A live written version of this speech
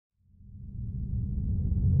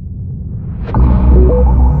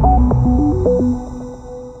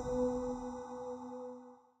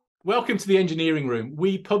welcome to the engineering room.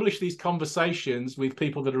 We publish these conversations with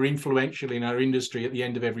people that are influential in our industry at the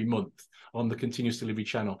end of every month on the Continuous Delivery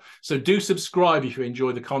channel. So do subscribe if you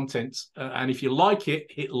enjoy the content. And if you like it,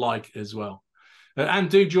 hit like as well. And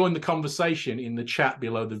do join the conversation in the chat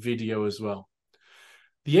below the video as well.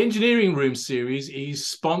 The Engineering Room series is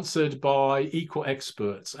sponsored by Equal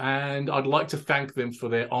Experts, and I'd like to thank them for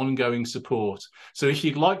their ongoing support. So if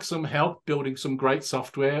you'd like some help building some great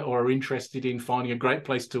software or are interested in finding a great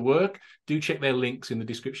place to work, do check their links in the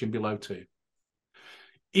description below too.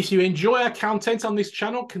 If you enjoy our content on this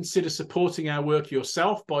channel, consider supporting our work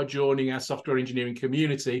yourself by joining our software engineering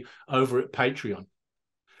community over at Patreon.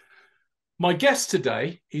 My guest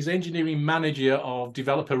today is Engineering Manager of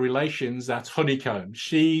Developer Relations at Honeycomb.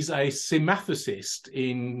 She's a symmathecist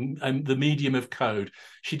in the medium of code.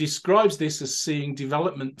 She describes this as seeing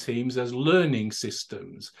development teams as learning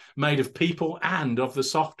systems made of people and of the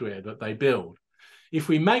software that they build. If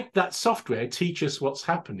we make that software teach us what's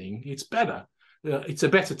happening, it's better. It's a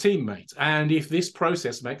better teammate. And if this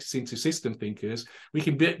process makes us into system thinkers, we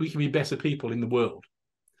can be better people in the world.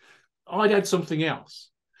 I'd add something else.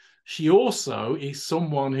 She also is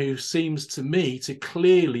someone who seems to me to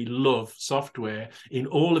clearly love software in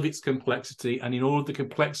all of its complexity and in all of the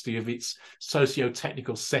complexity of its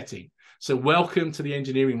socio-technical setting. So welcome to the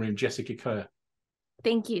Engineering Room, Jessica Kerr.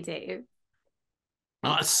 Thank you, Dave.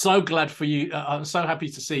 I'm so glad for you. I'm so happy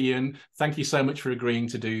to see you, and thank you so much for agreeing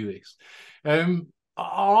to do this.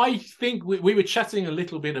 I think we were chatting a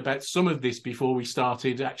little bit about some of this before we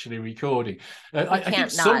started actually recording. I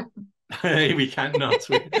think we can't not.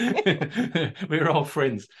 We're all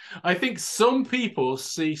friends. I think some people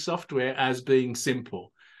see software as being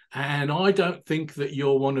simple, and I don't think that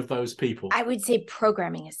you're one of those people. I would say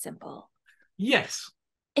programming is simple. Yes.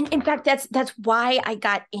 In fact, that's why I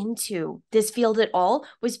got into this field at all,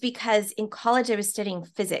 was because in college I was studying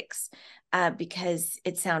physics because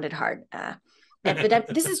it sounded hard. But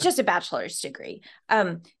this is just a bachelor's degree.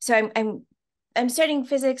 So I'm studying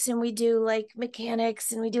physics, and we do like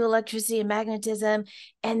mechanics, and we do electricity and magnetism.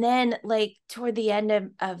 And then like toward the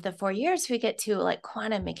end of the 4 years, we get to like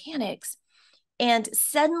quantum mechanics. And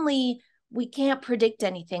suddenly we can't predict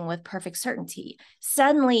anything with perfect certainty.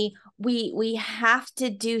 Suddenly we have to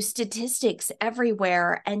do statistics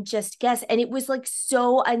everywhere and just guess. And it was like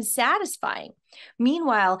so unsatisfying.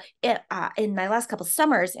 Meanwhile, in my last couple of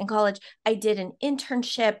summers in college, I did an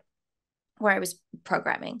internship where I was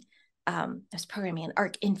programming. I was programming in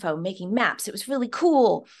Arc Info, making maps. It was really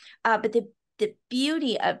cool. But the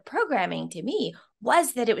beauty of programming to me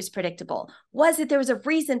was that it was predictable, was that there was a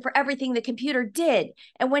reason for everything the computer did.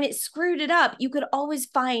 And when it screwed it up, you could always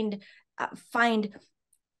find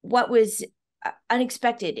what was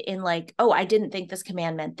unexpected in like, oh, I didn't think this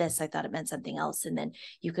command meant this. I thought it meant something else. And then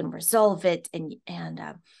you can resolve it. And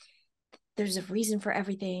there's a reason for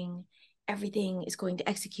everything. Everything is going to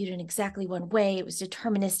execute in exactly one way. It was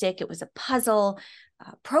deterministic. It was a puzzle.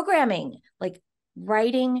 Programming, like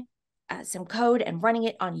writing some code and running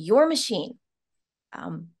it on your machine,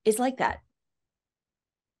 is like that.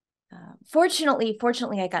 Fortunately,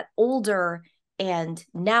 I got older, and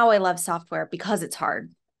now I love software because it's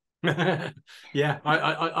hard. Yeah,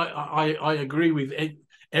 I agree with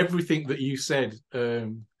everything that you said.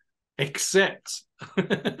 Except,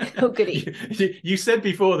 oh goody, you said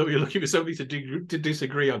before that we were looking for something to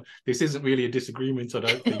disagree on. This isn't really a disagreement, I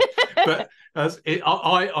don't think. But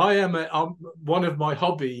one of my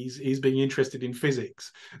hobbies is being interested in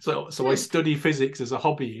physics. So I study physics as a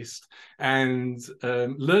hobbyist, and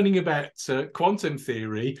learning about quantum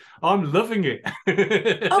theory, I'm loving it.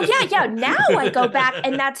 Oh yeah. Now I go back,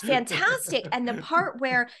 and that's fantastic. And the part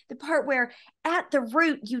where at the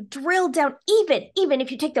root you drill down, even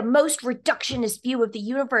if you take the most reductionist view of the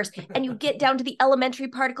universe and you get down to the elementary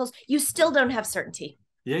particles, you still don't have certainty.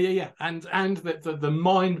 Yeah. And the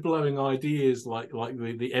mind-blowing ideas like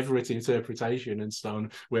the Everett interpretation and so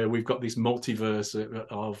on, where we've got this multiverse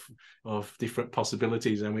of different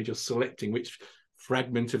possibilities, and we're just selecting which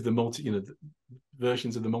fragment of the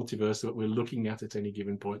versions of the multiverse that we're looking at any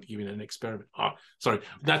given point, given an experiment. Oh, sorry,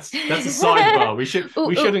 that's a sidebar. We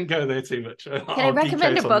shouldn't go there too much. Can I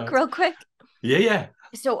recommend a book real quick? Yeah.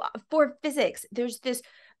 So for physics, there's this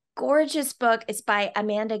gorgeous book. It's by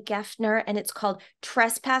Amanda Geffner, and it's called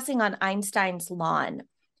Trespassing on Einstein's Lawn.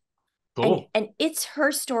 Cool. And it's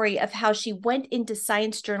her story of how she went into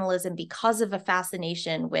science journalism because of a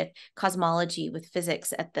fascination with cosmology, with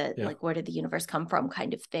physics at the like, where did the universe come from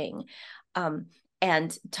kind of thing.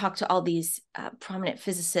 And talked to all these prominent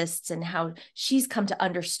physicists, and how she's come to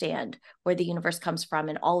understand where the universe comes from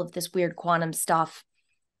and all of this weird quantum stuff.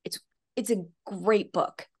 It's a great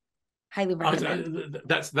book. Highly recommend.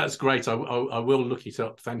 That's great. I will look it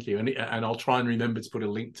up. Thank you, and I'll try and remember to put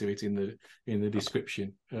a link to it in the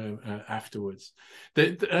description afterwards.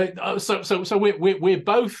 So we're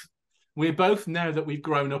both, now that we've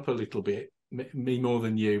grown up a little bit, me more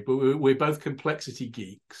than you, but we're both complexity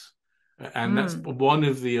geeks, and that's one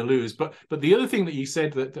of the allures. But the other thing that you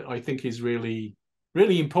said that I think is really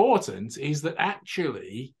important is that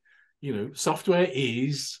actually, software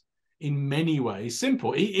is in many ways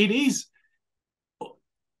simple. It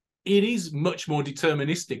is much more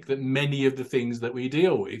deterministic than many of the things that we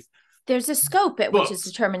deal with. There's a scope at which it's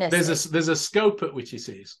deterministic. There's a scope at which it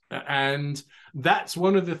is, and that's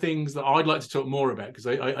one of the things that I'd like to talk more about, because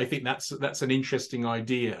I think that's an interesting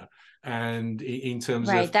idea. And in terms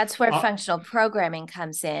of that's where functional programming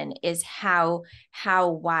comes in, is how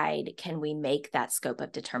wide can we make that scope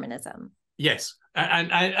of determinism? Yes,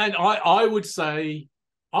 and I would say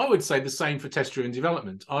the same for test-driven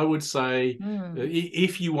development. I would say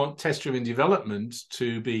if you want test-driven development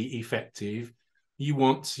to be effective, you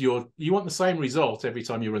want the same result every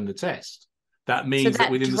time you run the test. That means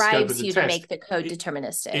that within the scope of the test, to make the code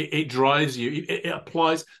deterministic. It drives you. It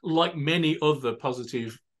applies, like many other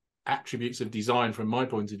positive attributes of design from my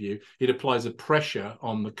point of view, it applies a pressure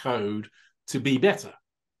on the code to be better.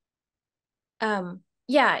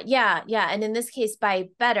 Yeah. And in this case, by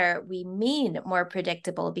better, we mean more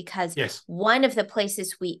predictable, because one of the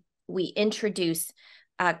places we introduce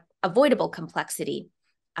avoidable complexity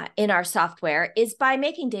in our software is by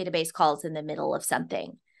making database calls in the middle of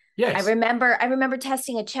something. Yes. I remember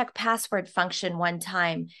testing a check password function one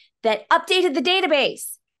time that updated the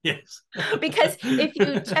database. Yes. Because if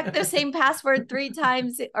you check the same password 3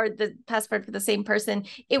 times, or the password for the same person,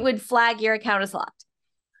 it would flag your account as locked.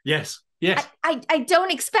 Yes. I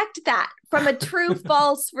don't expect that from a true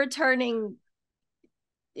false returning.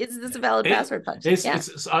 Is this a valid password function?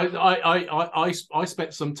 I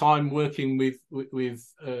spent some time working with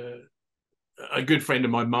a good friend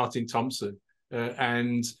of mine, Martin Thompson,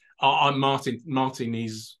 and Martin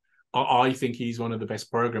is, I think he's one of the best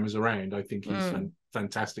programmers around. I think he's a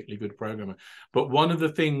fantastically good programmer. But one of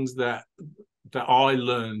the things that I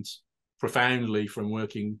learned profoundly from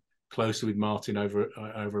working closely with Martin over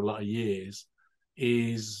a lot of years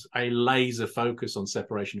is a laser focus on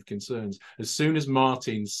separation of concerns. As soon as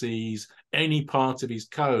Martin sees any part of his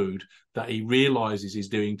code that he realizes is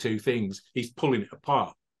doing 2 things, he's pulling it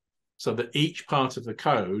apart, so that each part of the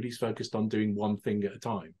code is focused on doing one thing at a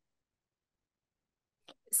time.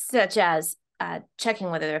 Such as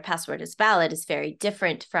checking whether their password is valid is very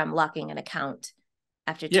different from locking an account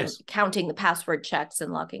after counting the password checks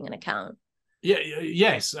and locking an account.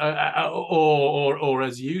 Yes, or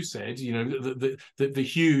as you said, the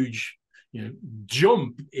huge,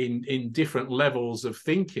 jump in different levels of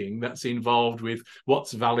thinking that's involved with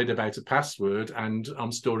what's valid about a password and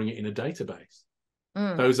I'm storing it in a database.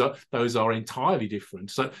 Those are entirely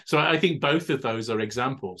different. So I think both of those are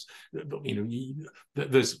examples.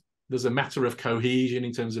 There's a matter of cohesion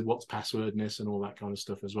in terms of what's passwordness and all that kind of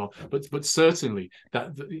stuff as well. But certainly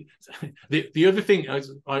that the other thing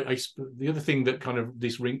the other thing that kind of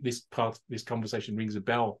this conversation rings a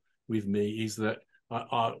bell with me is that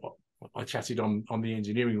I chatted on the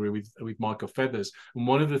engineering room with Michael Feathers, and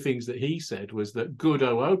one of the things that he said was that good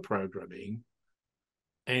OO programming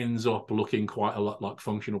ends up looking quite a lot like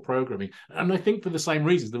functional programming. And I think for the same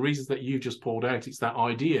reasons, the reasons that you just pulled out, it's that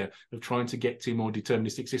idea of trying to get to more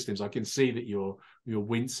deterministic systems. I can see that you're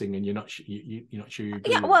wincing and you're not sure you agree.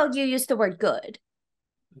 Yeah, well, you used the word good.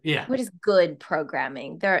 Yeah. What is good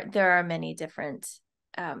programming? There are many different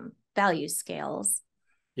value scales.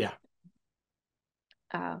 Yeah.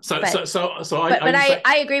 I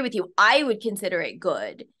agree with you. I would consider it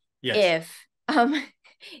good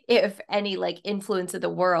if any influence of the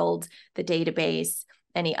world, the database,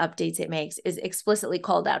 any updates it makes is explicitly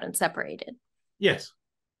called out and separated. Yes.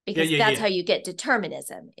 Because that's how you get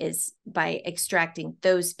determinism, is by extracting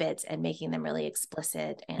those bits and making them really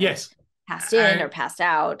explicit and passed in or passed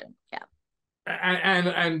out. Yeah.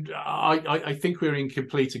 And I think we're in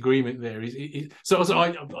complete agreement there.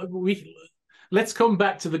 Let's come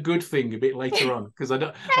back to the good thing a bit later on, because I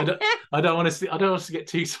don't want to get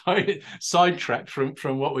too sidetracked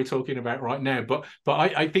from what we're talking about right now. But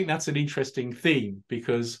I think that's an interesting theme,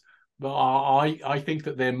 because I think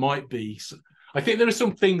that there might be. I think there are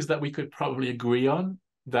some things that we could probably agree on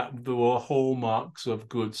that were hallmarks of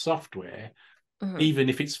good software, even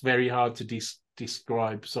if it's very hard to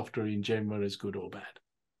describe software in general as good or bad.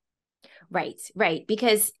 Right.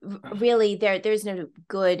 Because really there's no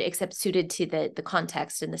good except suited to the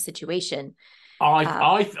context and the situation.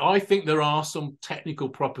 I think there are some technical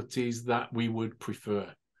properties that we would prefer.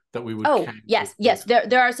 that we would Oh, count yes, yes.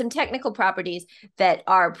 There are some technical properties that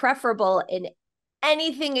are preferable in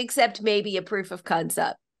anything except maybe a proof of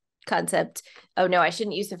concept. Oh no, I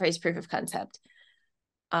shouldn't use the phrase proof of concept.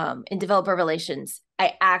 In developer relations,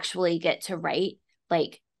 I actually get to write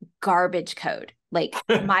like garbage code. Like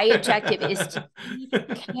my objective is to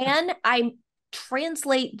can I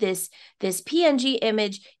translate this PNG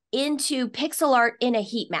image into pixel art in a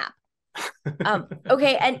heat map?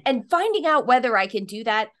 Okay, and finding out whether I can do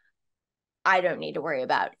that, I don't need to worry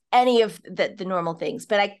about any of the normal things.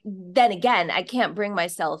 But then again, I can't bring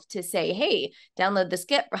myself to say, hey, download the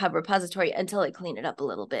GitHub repository until I clean it up a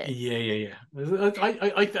little bit. Yeah.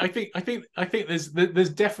 I think there's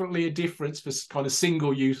definitely a difference for kind of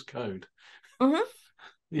single use code. Mm-hmm.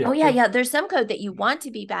 Yeah. Oh yeah. There's some code that you want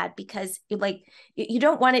to be bad because you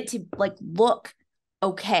don't want it to like look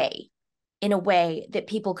okay in a way that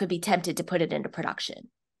people could be tempted to put it into production.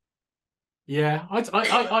 Yeah, I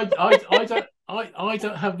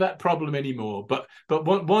don't have that problem anymore. But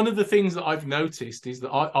one of the things that I've noticed is that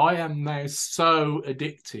I am now so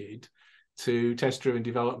addicted to test-driven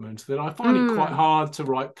development that I find it quite hard to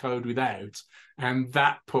write code without, and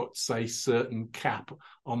that puts a certain cap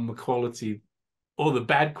on the quality or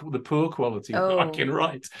the poor quality that I can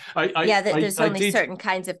write. There's only certain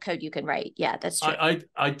kinds of code you can write. Yeah, that's true.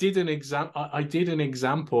 I did an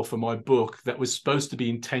example for my book that was supposed to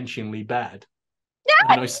be intentionally bad.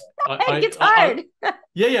 And it's hard.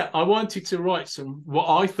 I wanted to write what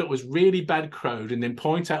I thought was really bad code and then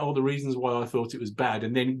point out all the reasons why I thought it was bad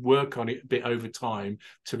and then work on it a bit over time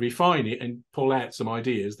to refine it and pull out some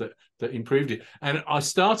ideas that improved it. And I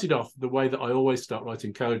started off the way that I always start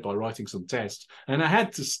writing code, by writing some tests. And I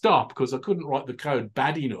had to stop because I couldn't write the code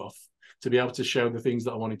bad enough to be able to show the things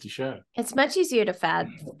that I wanted to show. It's much easier to find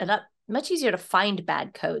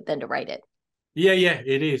bad code than to write it. Yeah,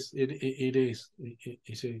 it is. It is.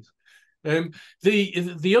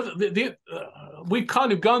 We've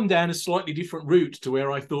kind of gone down a slightly different route to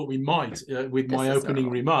where I thought we might with my opening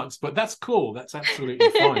remarks, but that's cool. That's absolutely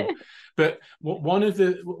fine. But one of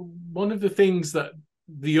the things that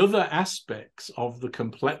the other aspects of the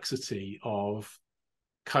complexity of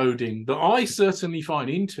coding that I certainly find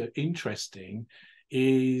interesting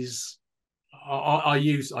is I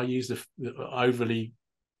use the overly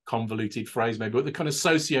convoluted phrase maybe, but the kind of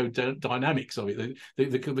socio-dynamics of it.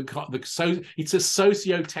 It's a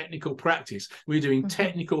socio-technical practice. We're doing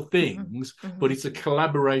technical things, but it's a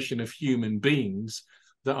collaboration of human beings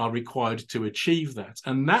that are required to achieve that.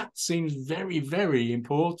 And that seems very, very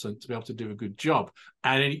important to be able to do a good job.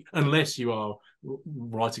 And unless you are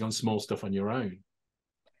writing on small stuff on your own.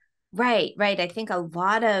 Right. I think a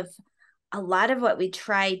lot of what we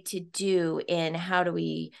try to do in how do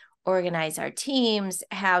we organize our teams,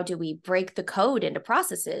 how do we break the code into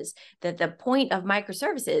processes, that the point of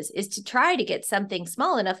microservices is to try to get something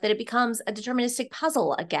small enough that it becomes a deterministic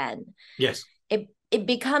puzzle again. Yes. It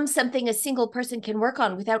becomes something a single person can work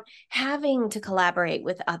on without having to collaborate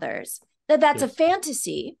with others. That's a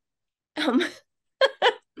fantasy.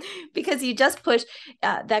 Because you just push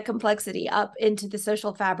that complexity up into the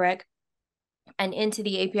social fabric and into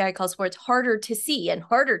the API calls where it's harder to see and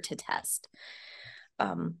harder to test.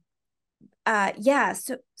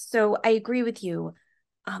 So I agree with you.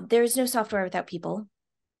 There's no software without people.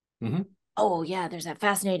 Oh yeah, there's that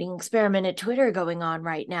fascinating experiment at Twitter going on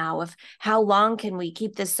right now of how long can we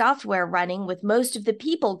keep this software running with most of the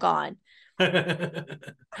people gone. Maybe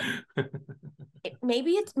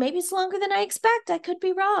it's longer than I expect. I could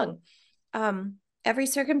be wrong. Every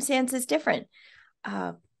circumstance is different.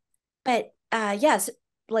 But yes,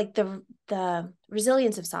 like the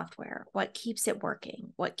resilience of software, what keeps it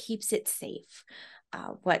working, what keeps it safe,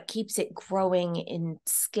 what keeps it growing in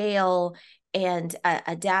scale and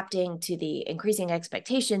adapting to the increasing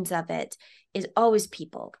expectations of it is always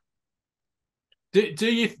people. Do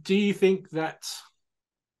you think that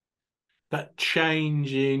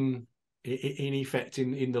change in effect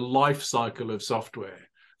in the life cycle of software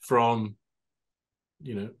from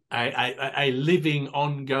a living,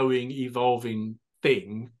 ongoing, evolving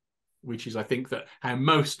thing, which is I think that how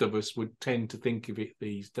most of us would tend to think of it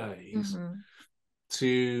these days,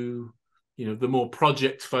 to the more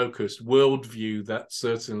project focused worldview that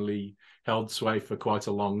certainly held sway for quite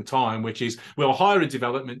a long time, which is we'll hire a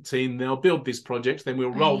development team, they'll build this project, then we'll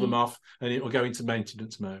roll them off and it will go into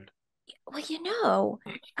maintenance mode. Well,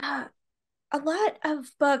 a lot of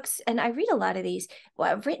books, and I read a lot of these,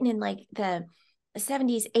 written in like the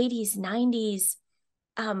 70s, 80s, 90s,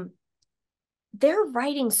 they're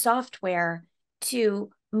writing software to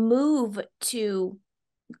move to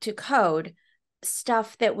code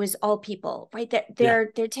stuff that was all people, right? They're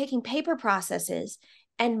taking paper processes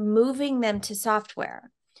and moving them to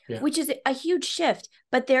software, which is a huge shift.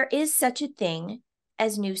 But there is such a thing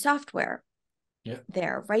as new software.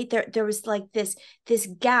 There, right? There was like this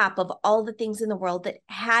gap of all the things in the world that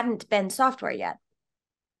hadn't been software yet.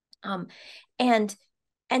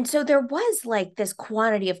 And so there was like this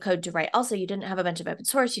quantity of code to write. Also, you didn't have a bunch of open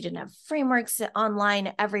source. You didn't have frameworks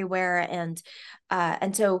online everywhere. And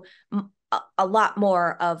so a lot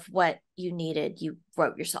more of what you needed, you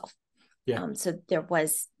wrote yourself. So there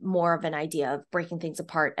was more of an idea of breaking things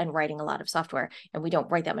apart and writing a lot of software. And we don't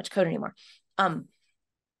write that much code anymore,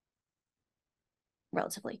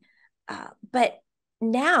 relatively. But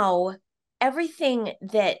now everything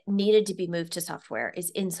that needed to be moved to software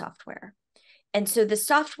is in software. And so the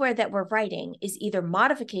software that we're writing is either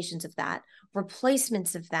modifications of that,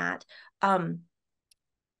 replacements of that. That's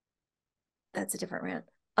a different rant.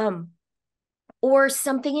 Or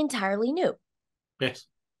something entirely new. Yes.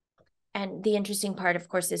 And the interesting part, of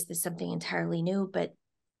course, is this something entirely new. But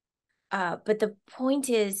the point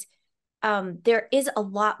is, there is a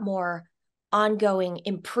lot more ongoing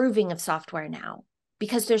improving of software now,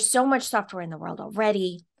 because there's so much software in the world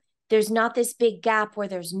already. There's not this big gap where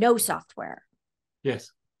there's no software.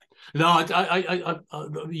 Yes. No,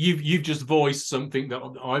 you've just voiced something that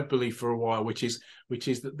I believe for a while, which is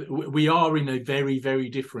that we are in a very, very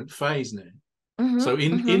different phase now. So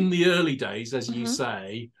in the early days, as you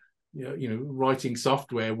say, writing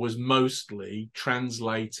software was mostly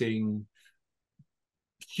translating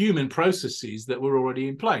human processes that were already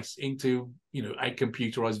in place into a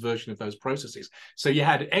computerized version of those processes. So you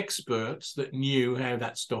had experts that knew how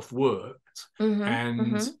that stuff worked,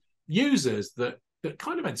 and users that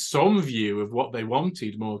kind of had some view of what they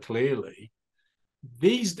wanted more clearly.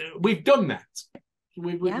 We've done that.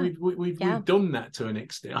 We've done that to an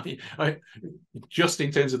extent. Just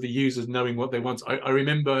in terms of the users knowing what they want. I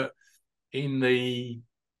remember in the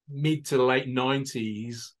mid to late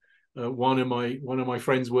 90s, one of my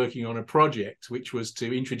friends working on a project which was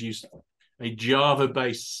to introduce a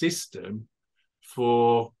Java-based system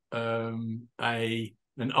for an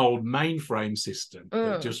old mainframe system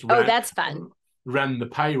that just that's fun. Ran the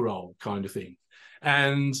payroll kind of thing.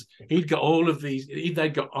 And he'd got all of these,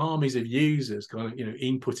 they'd got armies of users kind of,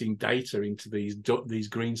 inputting data into these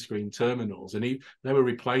green screen terminals. And they were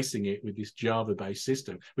replacing it with this Java-based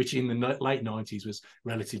system, which in the late 90s was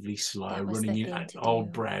relatively slow, running in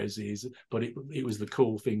old browsers, but it was the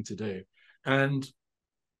cool thing to do. And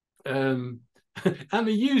and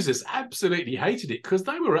the users absolutely hated it because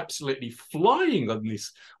they were absolutely flying on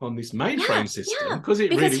this mainframe system because it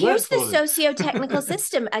really worked for them. Here's the socio-technical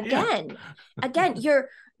system again. Again, you're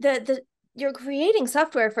creating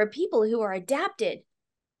software for people who are adapted.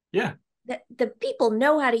 Yeah. The people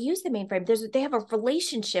know how to use the mainframe. they have a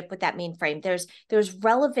relationship with that mainframe. There's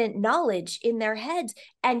relevant knowledge in their heads,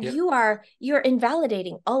 and you're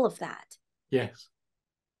invalidating all of that. Yes.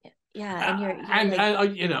 Yeah,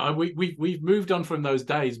 and we've moved on from those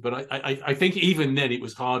days, but I think even then it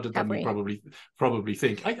was harder than we probably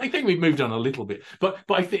think. I think we've moved on a little bit, but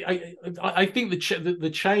I think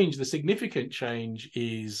the significant change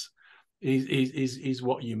is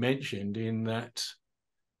what you mentioned, in that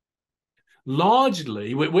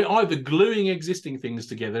largely we're either gluing existing things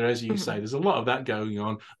together, as you say. There's a lot of that going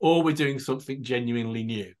on, or we're doing something genuinely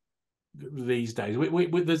new. These days,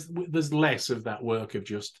 there's less of that work of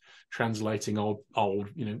just translating old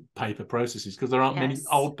paper processes, because there aren't many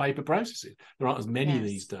old paper processes. There aren't as many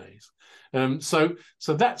these days. So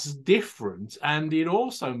that's different, and it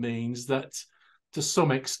also means that to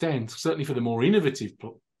some extent, certainly for the more innovative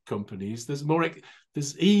companies, there's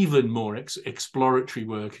even more exploratory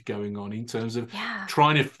work going on in terms of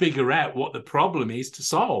trying to figure out what the problem is to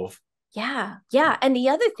solve. Yeah. And the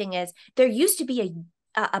other thing is, there used to be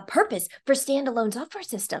a purpose for standalone software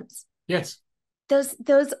systems. Yes.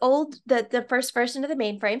 Those old, the first version of the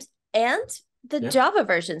mainframes and the Java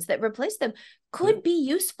versions that replaced them could be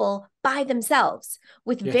useful by themselves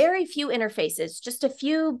with very few interfaces, just a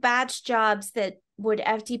few batch jobs that would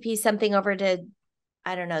FTP something over to,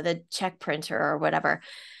 I don't know, the check printer or whatever.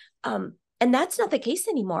 And that's not the case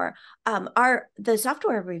anymore. The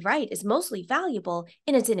software we write is mostly valuable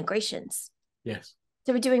in its integrations. Yes.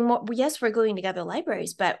 So we're doing more. Yes, we're gluing together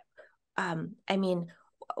libraries, but I mean,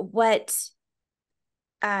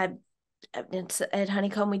 at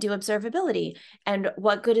Honeycomb we do observability, and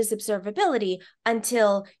what good is observability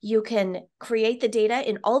until you can create the data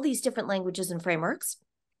in all these different languages and frameworks,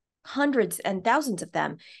 hundreds and thousands of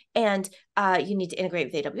them, and you need to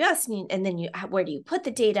integrate with AWS, and then where do you put the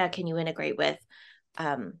data? Can you integrate with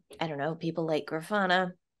I don't know, people like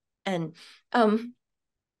Grafana, and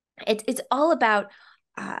it's all about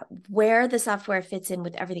where the software fits in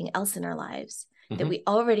with everything else in our lives that we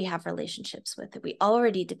already have relationships with, that we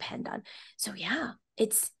already depend on. So yeah,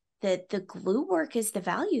 it's the glue work is the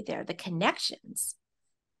value there, the connections.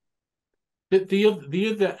 But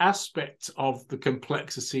the other aspect of the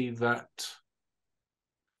complexity that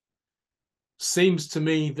seems to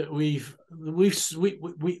me that we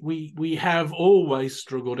have always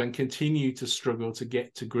struggled and continue to struggle to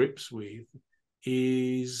get to grips with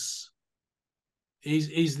is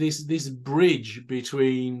this bridge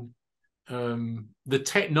between the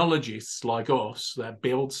technologists like us that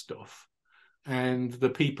build stuff and the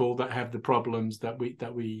people that have the problems that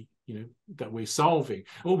we're solving.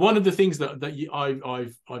 Well, one of the things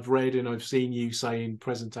that I've read and I've seen you say in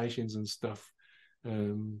presentations and stuff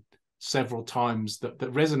several times that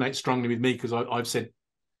resonate strongly with me, because I've said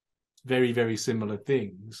very, very similar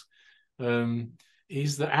things,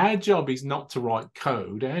 is that our job is not to write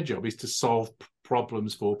code. Our job is to solve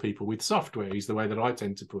problems for people with software, is the way that I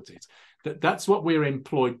tend to put it. That's what we're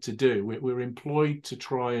employed to do. We're employed to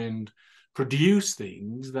try and produce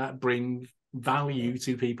things that bring value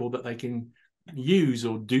to people that they can use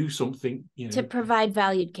or do something, to provide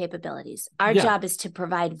valued capabilities. Our job is to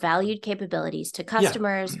provide valued capabilities to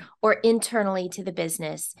customers or internally to the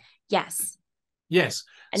business. Yes.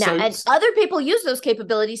 And other people use those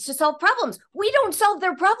capabilities to solve problems. We don't solve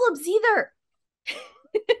their problems either.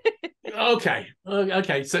 Okay.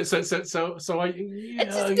 So it's just feels so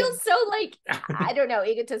like, I don't know,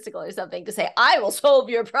 egotistical or something to say, I will solve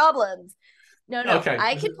your problems. No. Okay.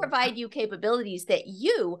 I can provide you capabilities that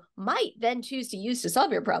you might then choose to use to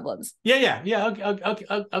solve your problems. Yeah.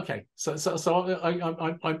 Okay. So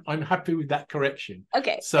I'm happy with that correction.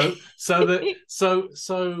 Okay. So we're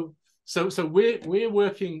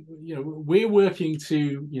working, we're working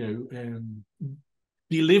to,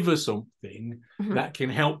 deliver something that can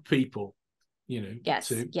help people,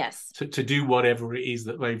 to do whatever it is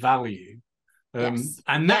that they value.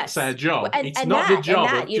 And that's our job. It's not the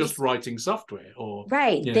job of just writing software or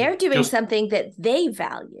they're doing something that they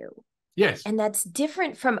value. Yes. And that's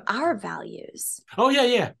different from our values. Oh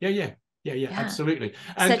yeah, absolutely.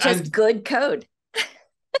 Such as good code.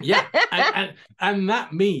 And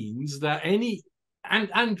that means that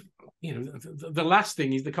the last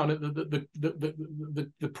thing is the kind of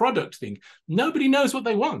the product thing. Nobody knows what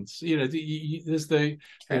they want. There's the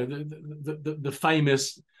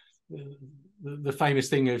famous the famous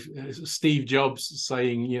thing of Steve Jobs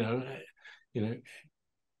saying,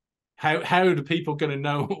 how do people going to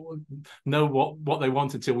know what they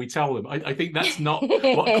want until we tell them? I think that's not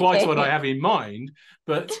quite what I have in mind.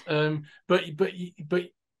 But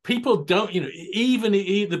people don't, even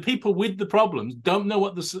the people with the problems don't know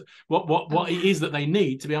what it is that they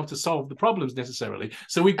need to be able to solve the problems necessarily.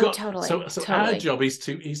 So we've got totally. Our job is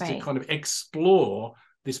to kind of explore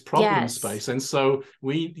this problem space, and so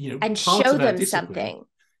we and show them something.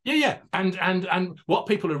 And what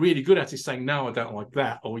people are really good at is saying, no, I don't like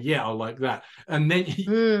that, or yeah, I like that. And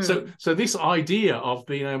then so this idea of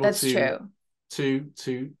being able to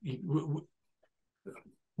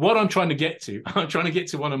what I'm trying to get to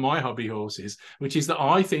one of my hobby horses, which is that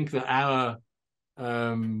I think that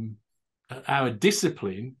our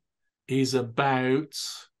discipline is about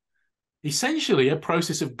essentially a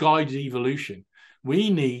process of guided evolution.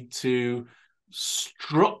 We need to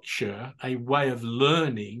structure a way of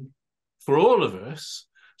learning for all of us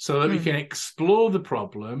so that we can explore the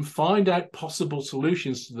problem, find out possible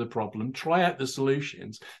solutions to the problem, try out the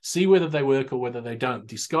solutions, see whether they work or whether they don't,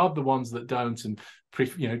 discard the ones that don't, and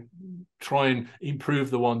try and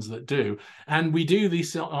improve the ones that do. And we do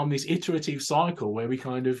this on this iterative cycle where we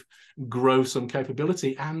kind of grow some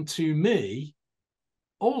capability. And to me,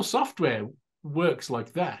 all software works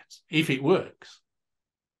like that, if it works.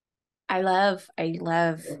 I love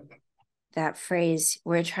that phrase.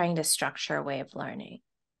 We're trying to structure a way of learning.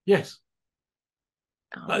 Yes.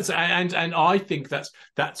 And I think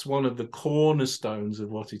that's one of the cornerstones of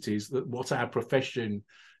what it is, that what our profession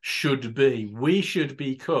should be. We should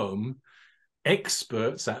become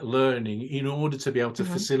experts at learning in order to be able to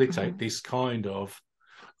facilitate this kind of.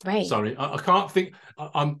 Right. Sorry, I can't think.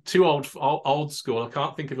 I'm too old school. I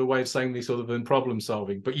can't think of a way of saying this other than problem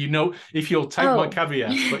solving. But if you'll take my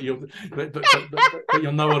caveat, but you'll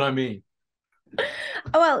know what I mean.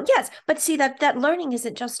 Oh, well, yes, but see that learning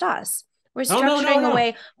isn't just us. We're structuring a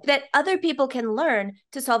way that other people can learn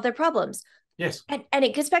to solve their problems. Yes. And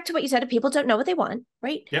it gets back to what you said. If people don't know what they want,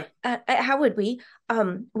 right? Yeah. How would we?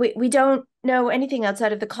 We don't know anything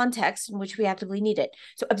outside of the context in which we actively need it.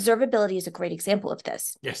 So observability is a great example of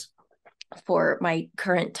this. Yes. For my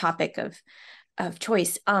current topic of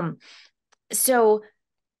choice. So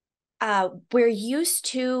we're used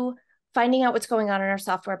to finding out what's going on in our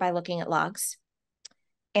software by looking at logs.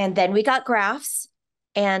 And then we got graphs,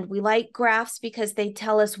 and we like graphs because they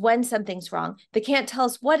tell us when something's wrong. They can't tell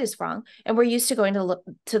us what is wrong. And we're used to going to look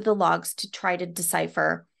to the logs to try to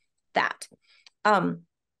decipher that.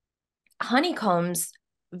 Honeycomb's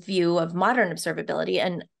view of modern observability,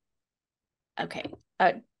 and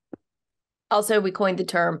also we coined the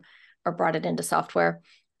term or brought it into software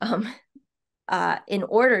in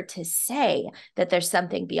order to say that there's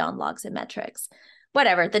something beyond logs and metrics.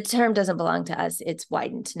 Whatever, the term doesn't belong to us. It's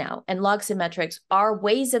widened now. And logs and metrics are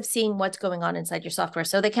ways of seeing what's going on inside your software,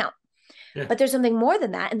 so they count. Yeah. But there's something more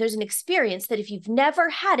than that. And there's an experience that if you've never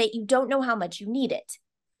had it, you don't know how much you need it.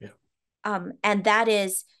 Yeah. And that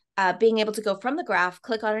is being able to go from the graph,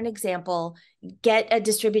 click on an example, get a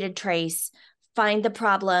distributed trace, find the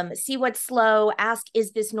problem, see what's slow, ask,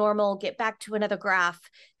 is this normal, get back to another graph.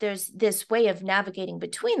 There's this way of navigating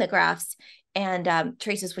between the graphs and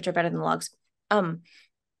traces, which are better than logs.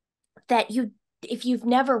 That if you've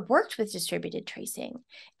never worked with distributed tracing,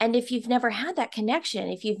 and if you've never had that connection,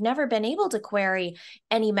 if you've never been able to query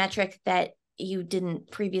any metric that you didn't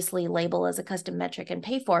previously label as a custom metric and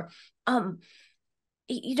pay for,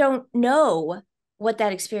 you don't know what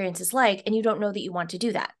that experience is like, and you don't know that you want to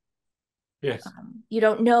do that. Yes. You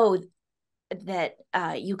don't know that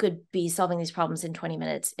you could be solving these problems in 20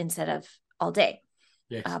 minutes instead of all day.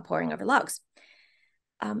 Yes. Poring over logs.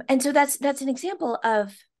 And so that's an example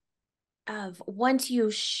of once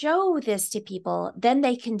you show this to people, then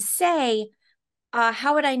they can say,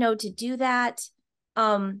 how would I know to do that?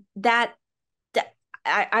 That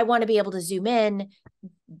I want to be able to zoom in.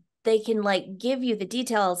 They can like give you the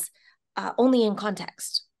details only in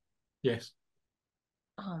context. Yes.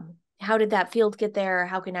 How did that field get there?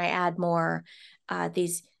 How can I add more? That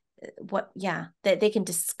they can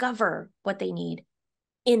discover what they need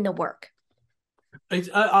in the work.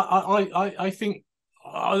 I think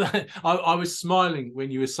I was smiling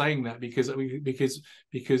when you were saying that because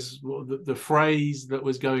the phrase that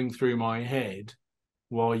was going through my head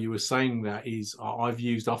while you were saying that is I've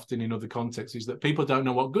used often in other contexts is that people don't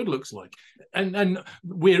know what good looks like, and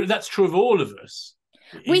that's true of all of us.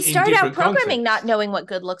 We start out programming not knowing what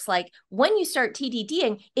good looks like. When you start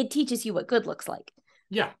TDDing, it teaches you what good looks like.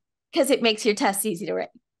 Yeah, because it makes your tests easy to write.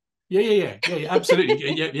 Yeah,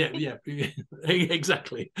 absolutely. yeah,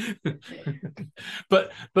 exactly.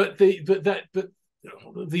 but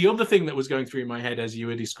the other thing that was going through my head as you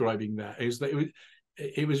were describing that is that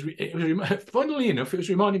it was funnily enough, it was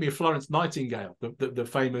reminding me of Florence Nightingale, the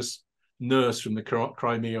famous nurse from the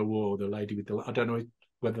Crimea War, the lady with the, I don't know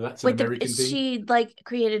whether that's an American thing. She like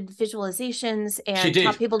created visualizations and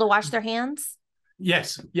taught people to wash their hands.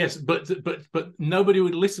 Yes, but nobody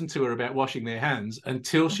would listen to her about washing their hands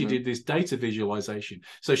until she did this data visualization.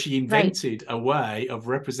 So she invented a way of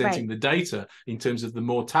representing the data in terms of the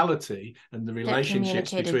mortality and the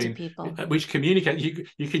relationships between people, which communicate. You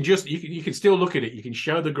can still look at it. You can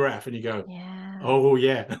show the graph and you go, oh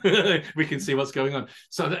yeah, we can see what's going on.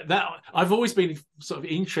 So that I've always been sort of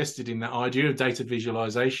interested in that idea of data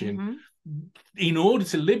visualization. In order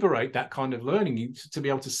to liberate that kind of learning, to be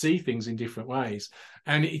able to see things in different ways.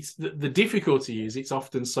 And it's the difficulty is it's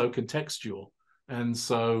often so contextual, and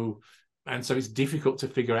so it's difficult to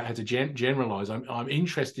figure out how to generalize. I'm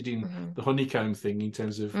interested in the honeycomb thing in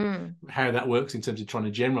terms of how that works in terms of trying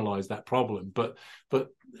to generalize that problem. But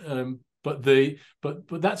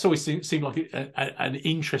that's always seemed like an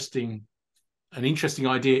interesting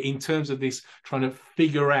idea in terms of this trying to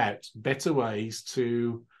figure out better ways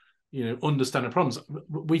to understand the problems.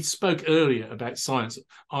 We spoke earlier about science.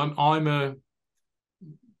 I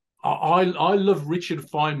love Richard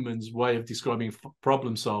Feynman's way of describing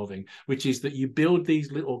problem solving, which is that you build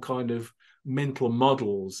these little kind of mental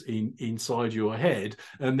models inside your head,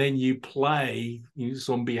 and then you play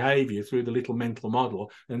some behavior through the little mental model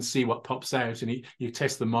and see what pops out, and you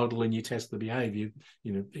test the model and you test the behavior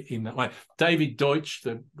in that way. David Deutsch,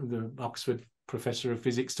 the Oxford professor of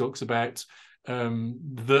physics, talks about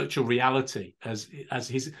virtual reality as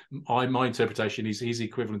his my interpretation is his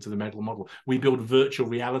equivalent to the mental model. We build virtual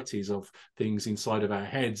realities of things inside of our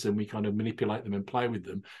heads, and we kind of manipulate them and play with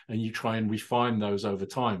them, and you try and refine those over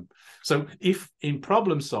time. So if in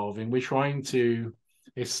problem solving we're trying to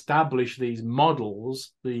establish these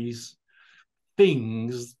models, these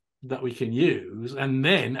things that we can use, and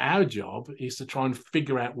then our job is to try and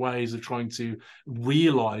figure out ways of trying to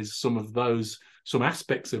realize some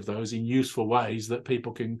aspects of those in useful ways that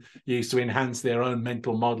people can use to enhance their own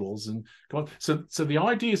mental models. And so the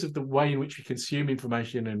ideas of the way in which we consume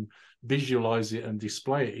information and visualize it and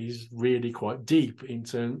display it is really quite deep in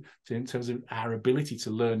terms of our ability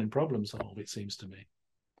to learn and problem solve, it seems to me.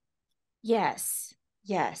 Yes.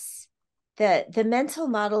 The mental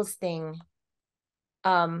models thing,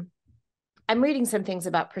 I'm reading some things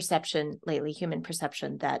about perception lately, human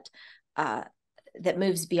perception, that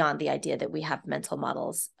moves beyond the idea that we have mental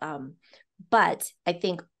models. But I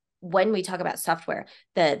think when we talk about software,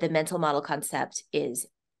 the mental model concept is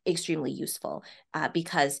extremely useful,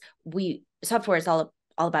 because software is all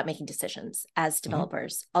about making decisions. As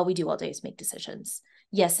developers, all we do all day is make decisions.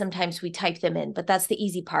 Yes, sometimes we type them in, but that's the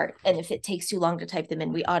easy part. And if it takes too long to type them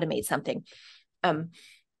in, we automate something. But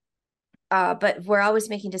we're always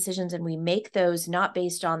making decisions, and we make those not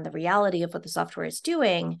based on the reality of what the software is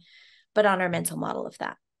doing, but on our mental model of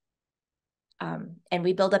that. And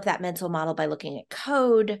we build up that mental model by looking at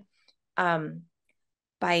code,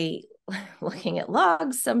 by looking at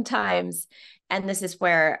logs sometimes. And this is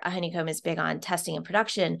where Honeycomb is big on testing in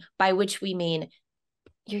production, by which we mean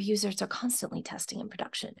your users are constantly testing in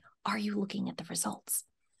production. Are you looking at the results?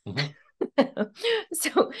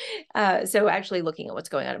 So actually looking at what's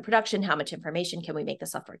going on in production, how much information can we make the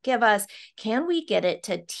software give us? Can we get it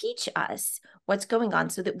to teach us what's going on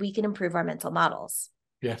so that we can improve our mental models?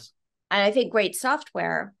 Yes. And I think great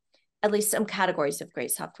software, at least some categories of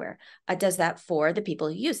great software, does that for the people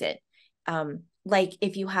who use it. Like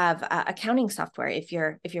if you have accounting software, if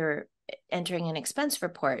you're entering an expense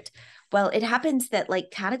report, well, it happens that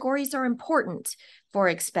like categories are important for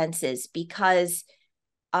expenses because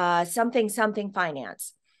something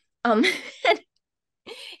finance, and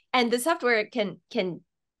the software can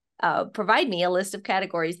provide me a list of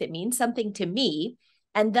categories that mean something to me,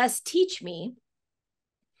 and thus teach me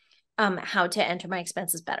how to enter my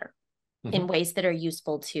expenses better in ways that are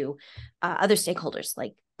useful to other stakeholders,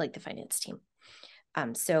 like the finance team.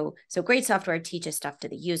 So great software teaches stuff to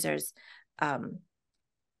the users, and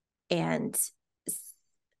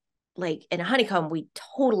like in Honeycomb, we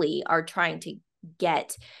totally are trying to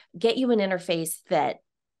get you an interface that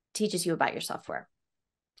teaches you about your software,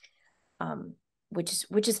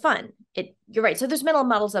 which is fun. You're right. So there's mental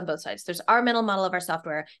models on both sides. There's our mental model of our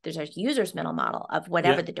software. There's our user's mental model of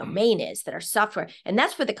whatever the domain is that our software, and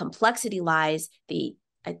that's where the complexity lies.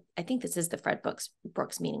 I think this is the Fred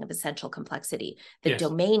Brooks meaning of essential complexity, the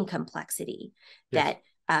domain complexity that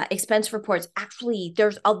expense reports, actually,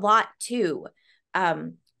 there's a lot to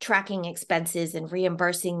tracking expenses and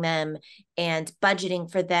reimbursing them and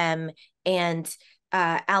budgeting for them and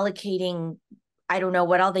allocating, I don't know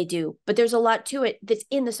what all they do, but there's a lot to it that's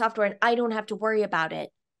in the software, and I don't have to worry about it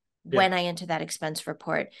when I enter that expense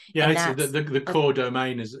report. Yeah, and it's the core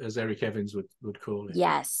domain, as Eric Evans would call it.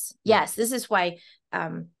 Yes. This is why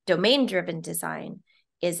domain-driven design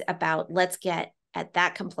is about, let's get at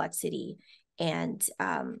that complexity and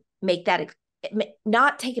make that,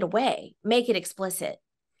 not take it away, make it explicit.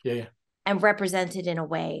 Yeah. And represent it in a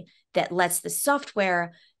way that lets the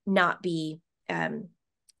software not be,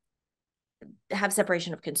 have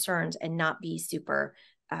separation of concerns and not be super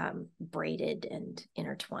braided and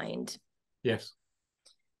intertwined. Yes.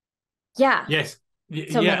 Yeah. Yes.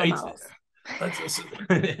 So mental models.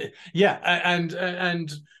 Yeah,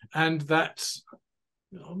 and that's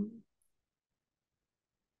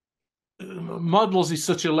models is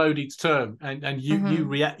such a loaded term, and you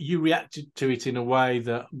reacted to it in a way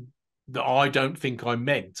that I don't think I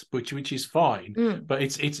meant, which is fine. But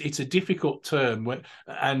it's a difficult term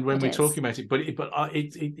when we're talking about it. But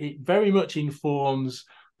it very much informs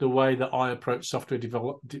the way that I approach software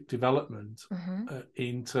development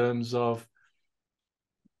in terms of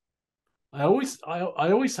I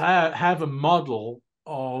always have a model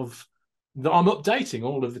of that I'm updating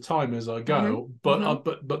all of the time as I go,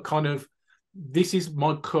 but kind of this is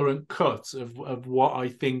my current cut of what I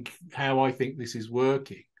think, how I think this is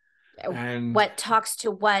working, and what talks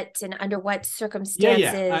to what and under what circumstances.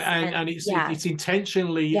 And it's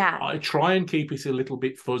intentionally. I try and keep it a little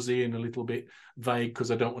bit fuzzy and a little bit vague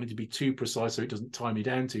because I don't want it to be too precise so it doesn't tie me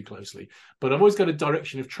down too closely. But I've always got a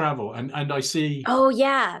direction of travel, and I see. Oh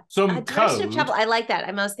yeah, some direction code. of travel. I like that.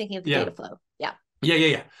 I'm always thinking of the data flow. Yeah.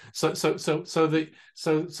 Yeah. So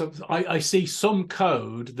I see some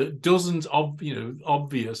code that doesn't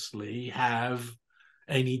obviously have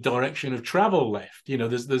any direction of travel left.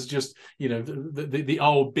 There's just the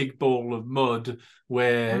old big ball of mud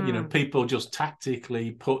where people just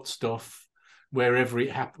tactically put stuff wherever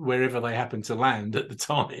they happen to land at the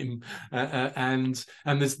time, and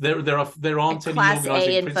there aren't any class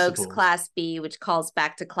organizing A invokes principles. class B, which calls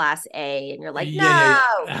back to class A, and you're like, yeah.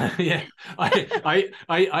 Yeah.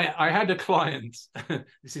 I had a client.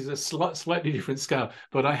 This is a slightly different scale,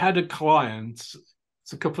 but I had a client.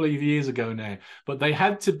 It's a couple of years ago now, but they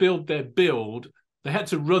had to They had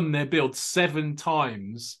to run their build 7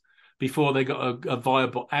 times before they got a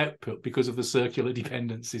viable output because of the circular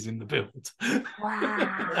dependencies in the build.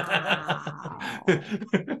 Wow.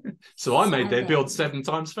 So I made their build 7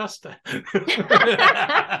 times faster.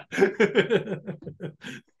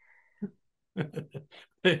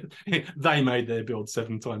 They made their build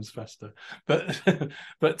 7 times faster, but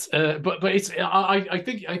it's I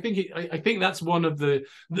think that's one of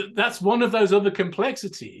those other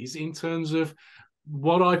complexities in terms of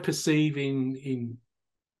what I perceive in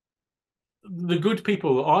the good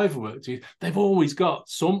people that I've worked with. They've always got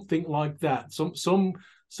something like that, some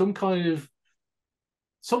kind of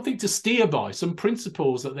something to steer by, some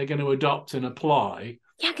principles that they're going to adopt and apply.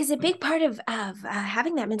 Yeah, because a big part of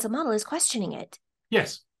having that mental model is questioning it.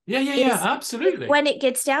 Yes. Yeah, absolutely. When it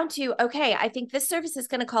gets down to, okay, I think this service is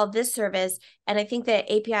going to call this service, and I think the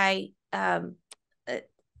API,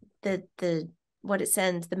 the what it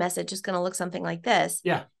sends, the message is going to look something like this.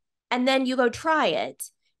 Yeah. And then you go try it,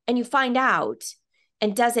 and you find out,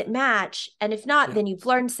 and does it match? And if not, then you've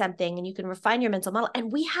learned something, and you can refine your mental model.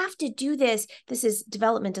 And we have to do this. This is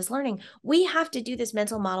development as learning. We have to do this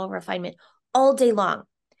mental model refinement all day long.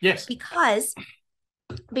 Yes. Because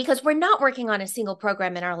we're not working on a single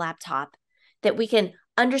program in our laptop that we can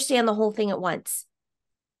understand the whole thing at once.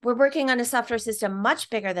 We're working on a software system much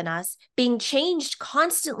bigger than us, being changed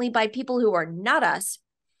constantly by people who are not us.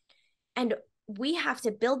 And we have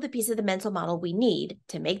to build the piece of the mental model we need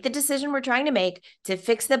to make the decision we're trying to make, to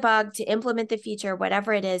fix the bug, to implement the feature,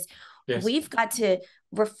 whatever it is. Yes. We've got to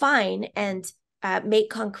refine and make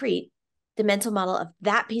concrete the mental model of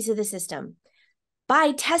that piece of the system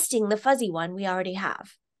by testing the fuzzy one we already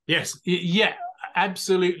have. Yes. Yeah,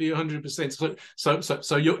 absolutely. 100%.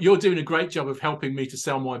 So you're doing a great job of helping me to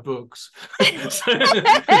sell my books.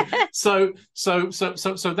 so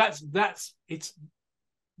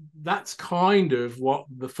that's kind of what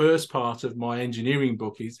the first part of my engineering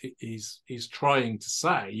book is trying to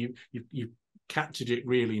say. You captured it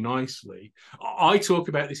really nicely. I talk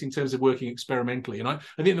about this in terms of working experimentally, and I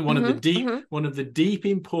think that one of the deep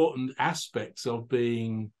important aspects of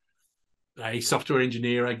being a software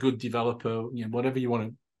engineer, a good developer, whatever you want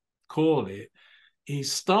to call it, is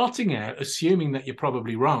starting out assuming that you're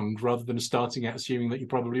probably wrong rather than starting out assuming that you're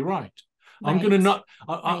probably right. I'm going to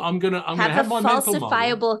have my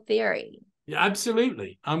falsifiable theory. Yeah,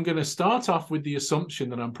 absolutely. I'm going to start off with the assumption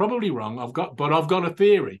that I'm probably wrong. I've got a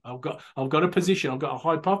theory. I've got a position. I've got a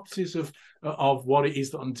hypothesis of what it is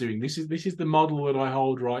that I'm doing. This is the model that I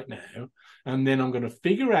hold right now. And then I'm going to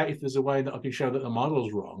figure out if there's a way that I can show that the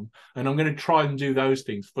model's wrong. And I'm going to try and do those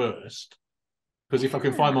things first. Because if I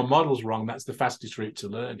can find my model's wrong, that's the fastest route to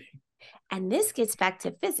learning. And this gets back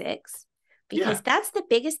to physics, because that's the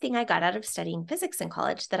biggest thing I got out of studying physics in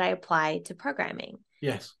college that I apply to programming.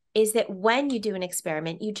 Yes. Is that when you do an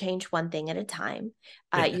experiment, you change one thing at a time.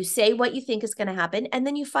 You say what you think is going to happen, and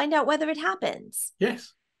then you find out whether it happens.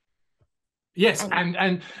 Yes. Yes,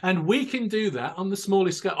 and we can do that on the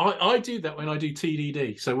smallest scale. I do that when I do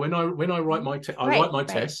TDD. So when I write my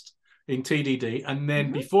test in TDD, and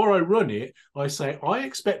then before I run it, I say I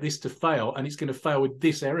expect this to fail, and it's going to fail with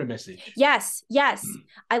this error message. Yes.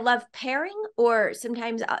 I love pairing or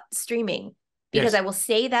sometimes streaming, because I will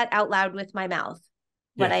say that out loud with my mouth.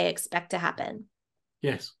 What I expect to happen.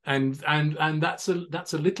 Yes, and that's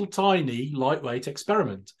a little tiny lightweight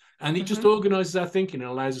experiment, and it just organizes our thinking and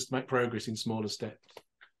allows us to make progress in smaller steps.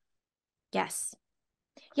 Yes,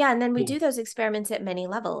 yeah, and then we do those experiments at many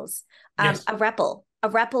levels. Yes. A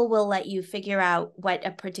REPL will let you figure out what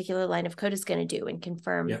a particular line of code is going to do and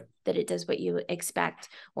confirm that it does what you expect,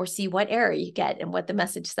 or see what error you get and what the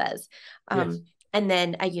message says. And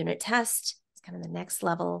then a unit test is kind of the next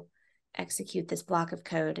level. Execute this block of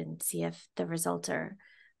code and see if the results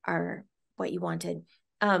are what you wanted.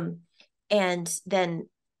 And then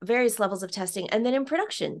various levels of testing. And then in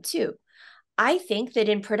production too. I think that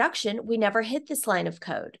in production, we never hit this line of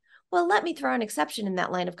code. Well, let me throw an exception in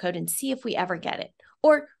that line of code and see if we ever get it.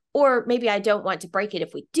 Or maybe I don't want to break it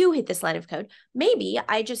if we do hit this line of code. Maybe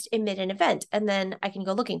I just emit an event and then I can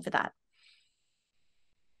go looking for that.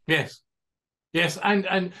 Yes. Yes,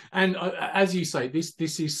 and as you say,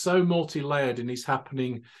 this is so multi-layered and is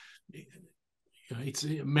happening. It's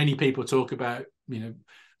many people talk about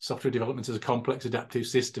software development as a complex adaptive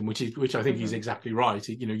system, which I think is exactly right.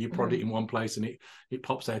 You prod it in one place and it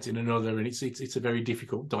pops out in another, and it's a very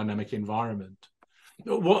difficult dynamic environment.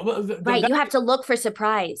 Right, you have to look for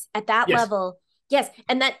surprise at that level. Yes,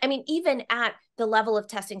 and that, I mean, even at the level of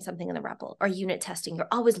testing something in the REPL or unit testing, you're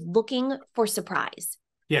always looking for surprise.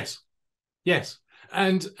 Yes,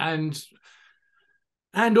 and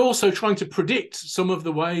also trying to predict some of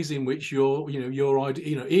the ways in which your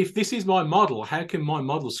idea, if this is my model, how can my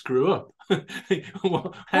model screw up?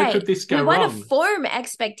 How could this go wrong? We want to form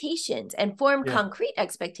expectations and form concrete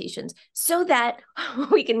expectations so that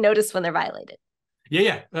we can notice when they're violated.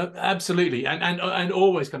 Absolutely, and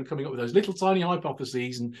always kind of coming up with those little tiny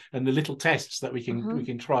hypotheses and the little tests that we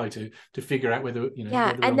can try to figure out whether whether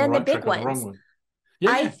we're on the right track or the wrong one.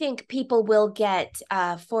 I think people will get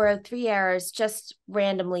 403 errors just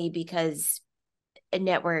randomly because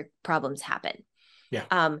network problems happen.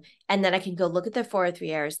 And then I can go look at the 403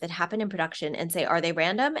 errors that happen in production and say, are they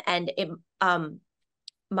random? And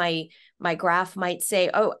my graph might say,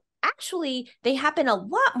 oh, actually, they happen a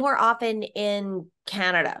lot more often in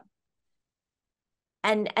Canada.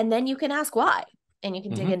 And then you can ask why, and you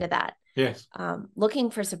can dig into that. Yes. Looking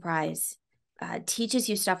for surprise teaches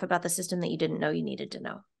you stuff about the system that you didn't know you needed to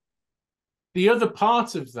know. The other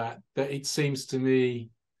part of that it seems to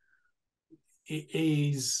me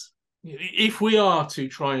is, if we are to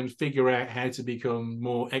try and figure out how to become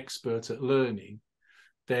more expert at learning,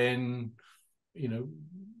 then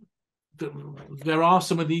there are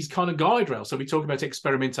some of these kind of guide rails. So we talk about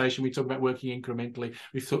experimentation, we talk about working incrementally,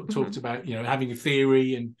 we've talked about having a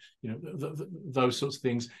theory and those sorts of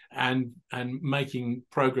things, and making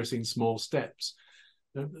progress in small steps.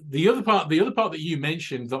 The other part that you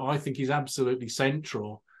mentioned that I think is absolutely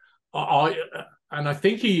central, and I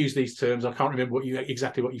think you use these terms, I can't remember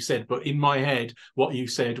exactly what you said, but in my head what you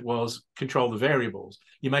said was control the variables.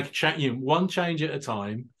 You make a change, one change at a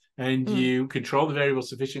time, and you control the variable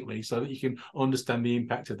sufficiently so that you can understand the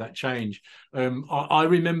impact of that change. I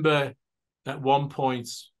remember at one point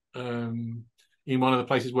in one of the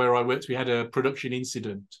places where I worked, we had a production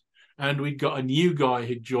incident, and we'd got a new guy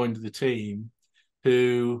who'd joined the team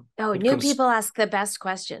who... Oh, new people ask the best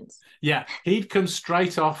questions. Yeah, he'd come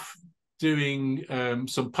straight off doing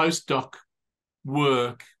some postdoc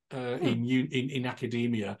work in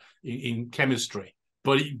academia in chemistry.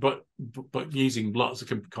 But using lots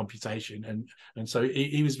of computation, and so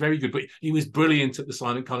he was very good. But he was brilliant at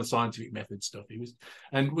the kind of scientific method stuff. He was,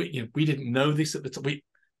 and we didn't know this at the time.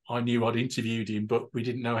 I knew I'd interviewed him, but we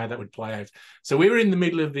didn't know how that would play out. So we were in the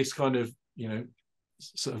middle of this kind of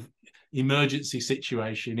sort of emergency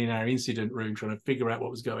situation in our incident room, trying to figure out what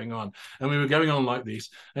was going on. And we were going on like this,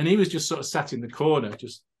 and he was just sort of sat in the corner,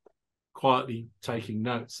 just quietly taking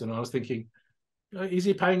notes. And I was thinking, is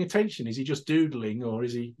he paying attention? Is he just doodling, or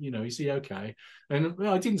is he, is he okay? And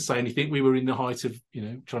I didn't say anything. We were in the height of,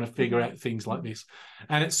 trying to figure out things like this.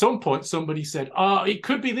 And at some point, somebody said, it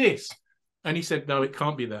could be this. And he said, no, it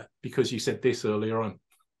can't be that, because you said this earlier on.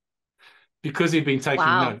 Because he'd been taking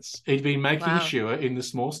notes. He'd been making sure in the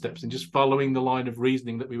small steps and just following the line of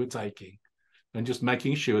reasoning that we were taking, and just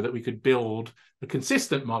making sure that we could build a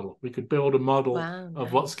consistent model. We could build a model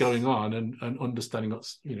of what's going on and understanding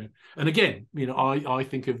what's, and again, I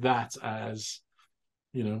think of that as,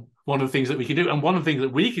 one of the things that we can do. And one of the things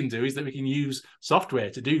that we can do is that we can use software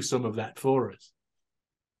to do some of that for us.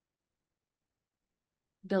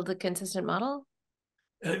 Build a consistent model?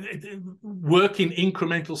 Work in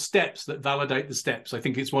incremental steps that validate the steps. I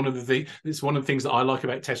think it's one of the things that I like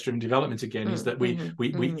about test-driven development again, is that we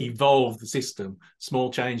evolve the system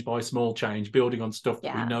small change by small change, building on stuff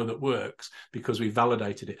that we know that works because we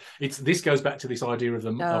validated it. This goes back to this idea of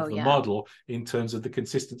the model, in terms of the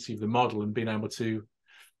consistency of the model, and being able to,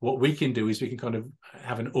 what we can do is we can kind of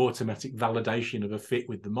have an automatic validation of a fit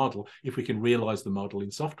with the model if we can realize the model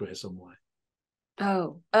in software some way.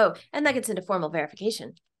 Oh, and that gets into formal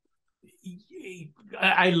verification.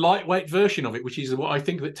 A lightweight version of it, which is what I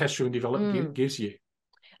think that test-driven development gives you.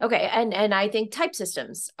 Okay, and I think type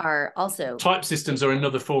systems are also... Type systems are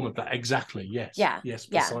another form of that, exactly, yes. Yes,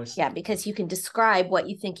 precisely. Yeah, because you can describe what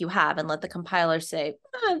you think you have and let the compiler say,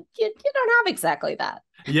 you don't have exactly that.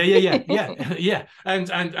 Yeah.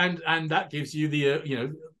 And that gives you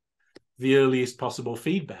the earliest possible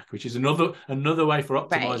feedback, which is another way for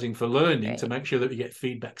optimizing for learning, to make sure that we get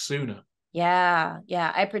feedback sooner. Yeah.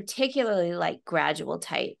 I particularly like gradual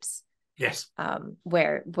types. Yes.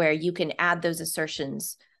 Where you can add those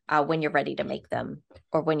assertions when you're ready to make them,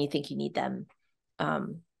 or when you think you need them,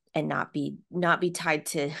 and not be tied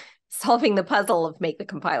to solving the puzzle of make the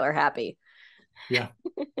compiler happy. Yeah.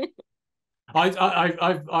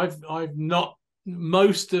 I've not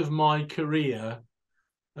most of my career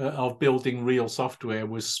of building real software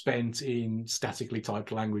was spent in statically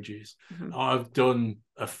typed languages. I've done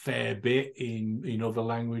a fair bit in other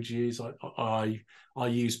languages. I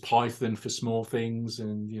use Python for small things,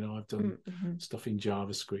 and I've done stuff in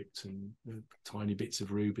JavaScript and tiny bits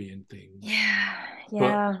of Ruby and things.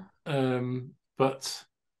 Yeah. But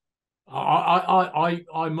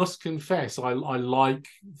I must confess, I like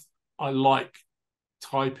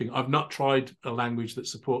typing. I've not tried a language that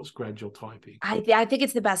supports gradual typing. I think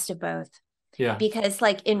it's the best of both. Yeah. Because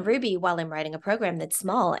like in Ruby, while I'm writing a program that's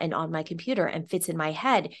small and on my computer and fits in my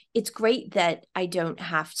head, it's great that I don't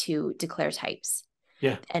have to declare types.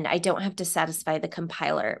 Yeah. And I don't have to satisfy the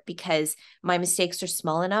compiler because my mistakes are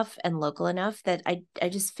small enough and local enough that I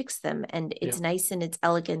just fix them. And it's nice and it's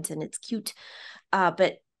elegant and it's cute.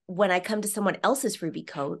 But when I come to someone else's Ruby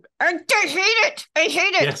code, I hate it. I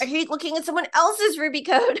hate it. Yes. I hate looking at someone else's Ruby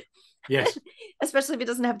code. Yes. Especially if it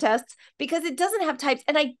doesn't have tests, because it doesn't have types.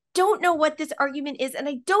 And I don't know what this argument is. And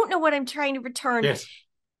I don't know what I'm trying to return. Yes.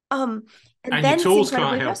 And then your tools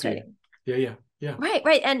can't help you. Yeah.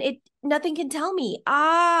 Right. And nothing can tell me.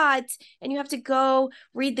 And you have to go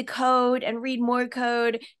read the code and read more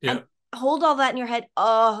code and hold all that in your head.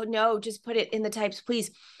 Oh no, just put it in the types,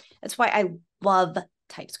 please. That's why I love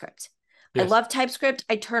TypeScript. Yes. I love TypeScript.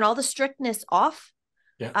 I turn all the strictness off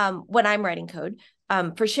when I'm writing code.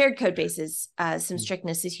 For shared code bases, some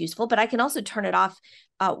strictness is useful, but I can also turn it off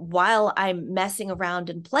while I'm messing around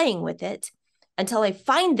and playing with it until I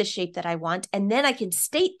find the shape that I want. And then I can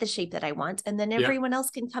state the shape that I want. And then everyone else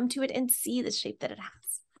can come to it and see the shape that it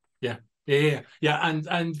has. Yeah.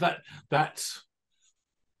 And that's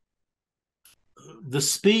the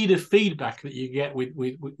speed of feedback that you get with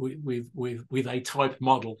a type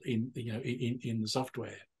model in the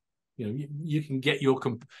software. You can get your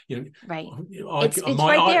right. It's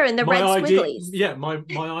right there in the red squigglies. Yeah, my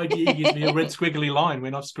idea gives me a red squiggly line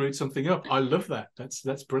when I've screwed something up. I love that.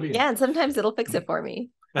 That's brilliant. Yeah, and sometimes it'll fix it for me.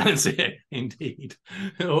 That's it, indeed,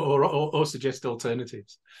 or suggest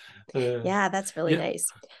alternatives. Yeah, that's really nice.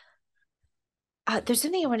 There's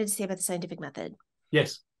something I wanted to say about the scientific method.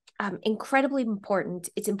 Yes. Incredibly important.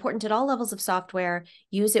 It's important at all levels of software.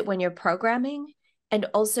 Use it when you're programming, and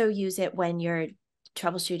also use it when you're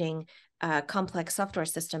troubleshooting complex software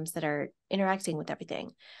systems that are interacting with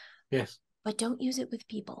everything. Yes. But don't use it with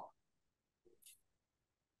people.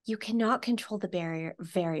 You cannot control the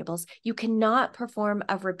variables. You cannot perform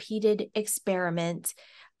a repeated experiment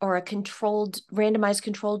or a randomized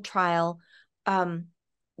controlled trial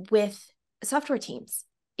with software teams.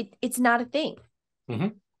 It's not a thing.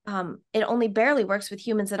 It only barely works with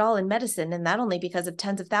humans at all in medicine, and that only because of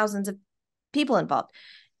tens of thousands of people involved.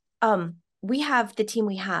 We have the team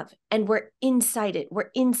we have, and we're inside it. We're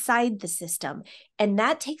inside the system. And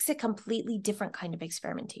that takes a completely different kind of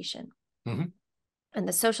experimentation. And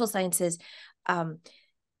the social sciences,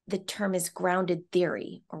 the term is grounded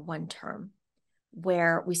theory, or one term,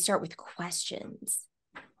 where we start with questions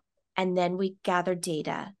and then we gather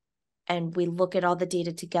data and we look at all the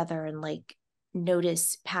data together and like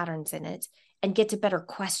notice patterns in it and get to better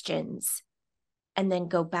questions and then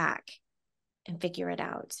go back and figure it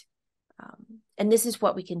out. And this is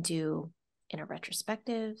what we can do in our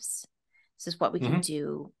retrospectives. This is what we can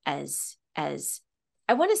do as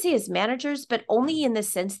I want to say as managers, but only in the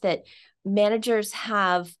sense that managers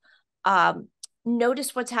have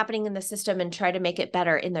noticed what's happening in the system and try to make it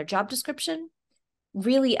better in their job description.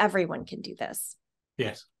 Really, everyone can do this.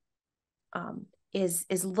 Yes. Is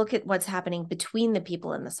look at what's happening between the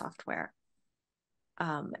people in the software,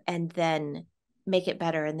 and then make it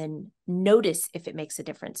better, and then notice if it makes a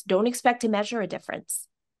difference. Don't expect to measure a difference.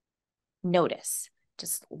 Notice.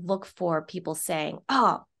 Just look for people saying,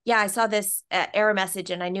 "Oh, yeah, I saw this error message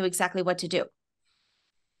and I knew exactly what to do."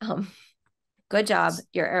 Good job.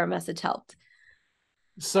 Your error message helped.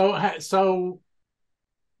 So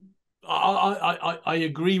I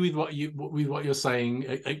agree with what you're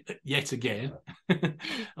saying yet again,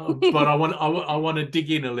 but I want to dig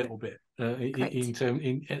in a little bit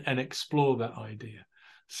and explore that idea.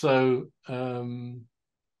 So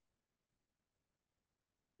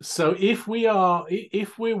if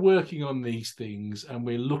we're working on these things and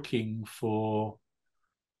we're looking for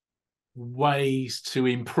ways to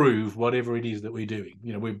improve whatever it is that we're doing,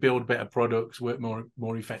 we build better products, work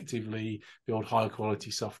more effectively, build higher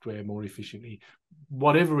quality software more efficiently,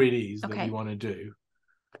 whatever it is that we want to do,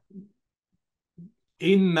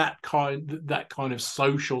 in that kind of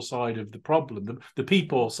social side of the problem, the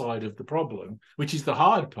people side of the problem, which is the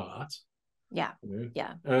hard part.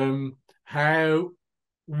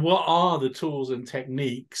 What are the tools and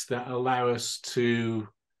techniques that allow us to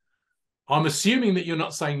I'm assuming that you're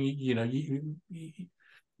not saying,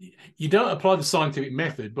 you don't apply the scientific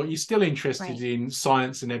method, but you're still interested in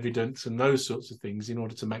science and evidence and those sorts of things in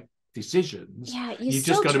order to make decisions. Yeah, you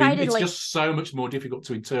still just got to try be, to it's like, just so much more difficult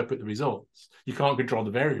to interpret the results. You can't control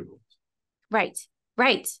the variables. Right.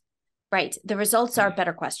 The results are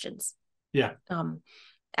better questions. Yeah.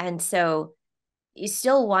 And so you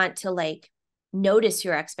still want to like notice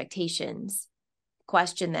your expectations,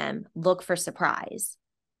 question them, look for surprise.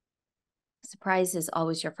 Surprise is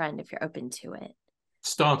always your friend if you're open to it.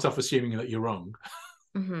 Start off assuming that you're wrong.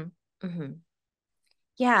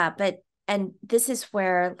 Yeah, and this is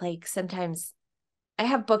where like sometimes I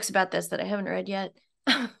have books about this that I haven't read yet.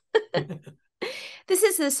 This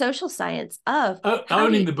is the social science of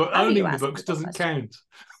owning the books doesn't count.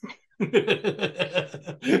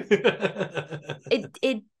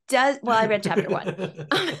 It does. Well, I read chapter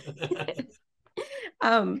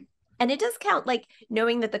 1. And it does count, like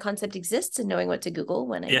knowing that the concept exists and knowing what to Google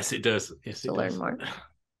when yes, it does. Yes, to learn more.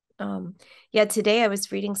 Yeah, today I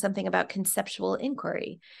was reading something about conceptual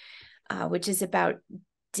inquiry, which is about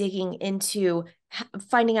digging into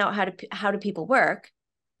finding out how do people work,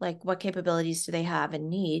 like what capabilities do they have and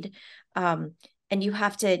need, and you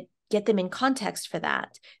have to get them in context for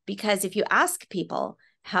that, because if you ask people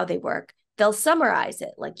how they work, they'll summarize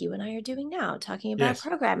it like you and I are doing now, talking about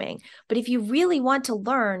programming. But if you really want to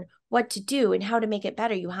learn what to do and how to make it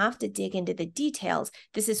better, you have to dig into the details.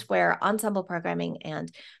 This is where ensemble programming and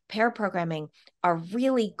pair programming are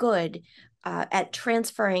really good at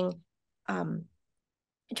transferring how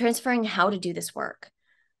to do this work,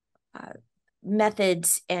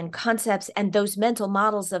 methods and concepts, and those mental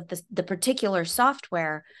models of the particular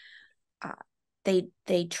software.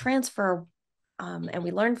 They transfer, and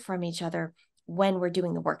we learn from each other when we're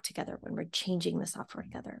doing the work together, when we're changing the software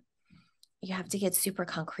together. You have to get super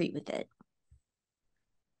concrete with it.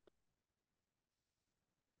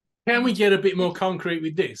 Can we get a bit more concrete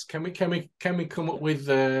with this? Can we come up with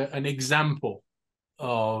an example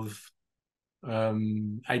of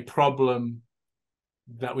a problem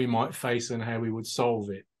that we might face and how we would solve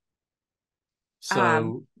it?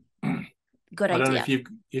 So, good idea.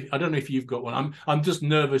 I don't know if you've got one. I'm just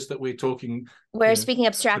nervous that we're talking. We're speaking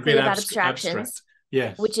abstractly about abstractions. Abstract.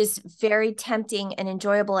 Yes. Which is very tempting and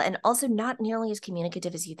enjoyable, and also not nearly as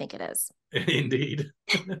communicative as you think it is. Indeed.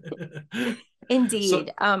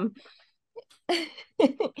 Indeed.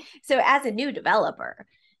 So as a new developer,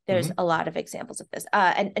 there's a lot of examples of this.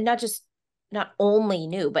 And not only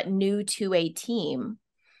new, but new to a team.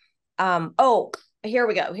 Here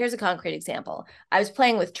we go. Here's a concrete example. I was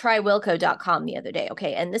playing with trywilco.com the other day.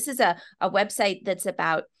 Okay. And this is a website that's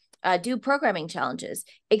about do programming challenges,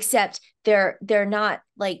 except they're not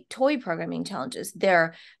like toy programming challenges.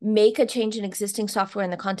 They're make a change in existing software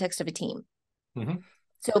in the context of a team.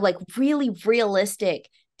 So like really realistic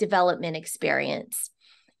development experience.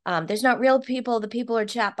 There's not real people. The people are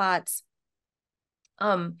chatbots.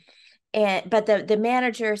 But the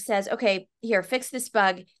manager says, okay, here, fix this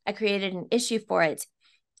bug. I created an issue for it.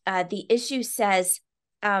 The issue says,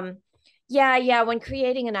 when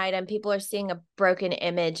creating an item, people are seeing a broken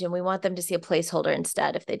image and we want them to see a placeholder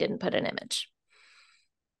instead if they didn't put an image.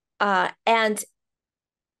 And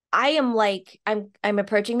I am like, I'm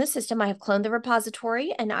approaching the system. I have cloned the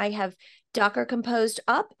repository and I have Docker composed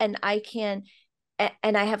up, and I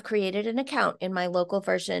have created an account in my local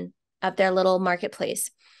version of their little marketplace.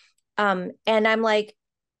 And I'm like,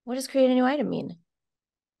 what does create a new item mean?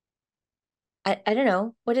 I don't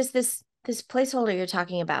know. What is this placeholder you're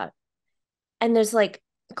talking about? And there's like,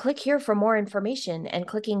 click here for more information, and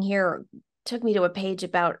clicking here took me to a page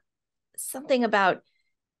about something about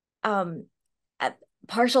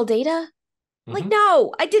partial data. Like,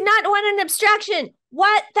 no, I did not want an abstraction.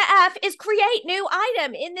 What the F is create new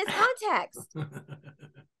item in this context?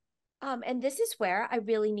 And this is where I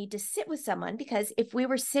really need to sit with someone, because if we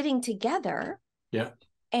were sitting together,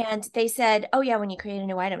 and they said, oh yeah, when you create a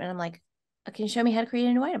new item, and I'm like, can you show me how to create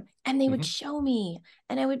a new item? And they would show me,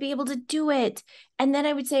 and I would be able to do it. And then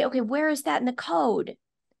I would say, okay, where is that in the code?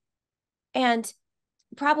 And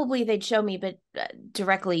probably they'd show me, but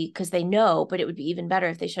directly, because they know, but it would be even better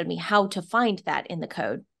if they showed me how to find that in the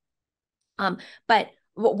code. But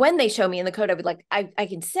when they show me in the code, I would like, I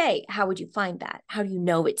can say, how would you find that? How do you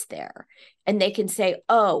know it's there? And they can say,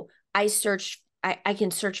 oh, I can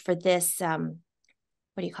search for this, what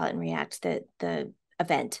do you call it in React? The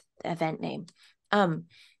event name.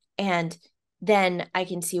 And then I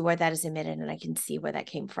can see where that is emitted, and I can see where that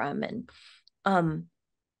came from. And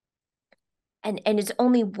it's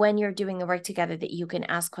only when you're doing the work together that you can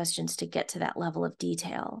ask questions to get to that level of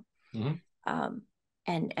detail, and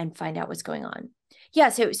find out what's going on.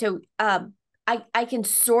 Yeah. I can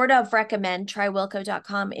sort of recommend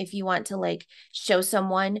trywilco.com if you want to like show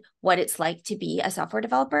someone what it's like to be a software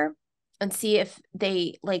developer and see if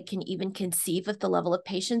they like can even conceive of the level of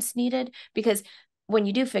patience needed. Because when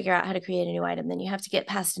you do figure out how to create a new item, then you have to get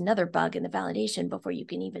past another bug in the validation before you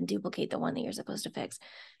can even duplicate the one that you're supposed to fix.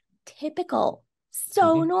 Typical.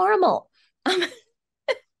 So normal.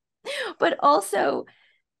 But also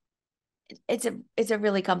it's a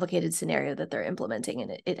really complicated scenario that they're implementing,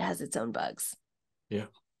 and it has its own bugs. Yeah.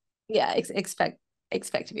 Yeah, expect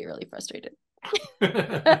to be really frustrated.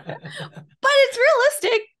 But it's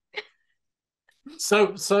realistic.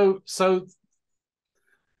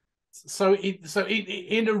 So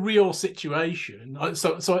in a real situation, I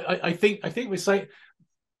think we're saying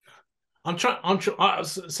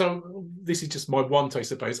so this is just my want, I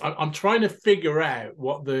suppose. I'm trying to figure out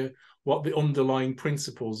what the underlying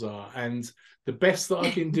principles are, and the best that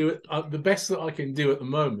I can do at the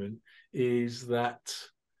moment is that,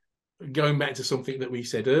 going back to something that we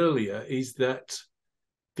said earlier, is that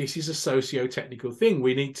this is a socio-technical thing.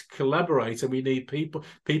 We need to collaborate, and we need people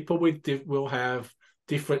will have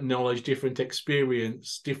different knowledge, different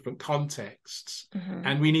experience, different contexts,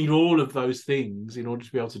 and we need all of those things in order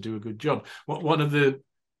to be able to do a good job. I want to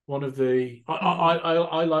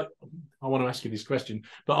ask you this question,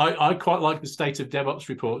 but I quite like the State of DevOps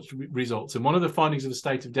reports results, and one of the findings of the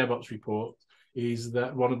State of DevOps report is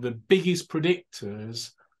that one of the biggest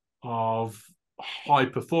predictors of high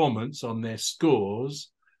performance on their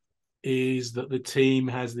scores is that the team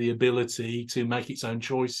has the ability to make its own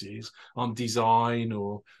choices on design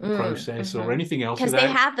or process or anything else, because they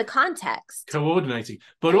have the context coordinating.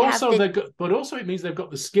 But also it means they've got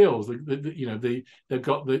the skills. They've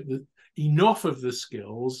got the enough of the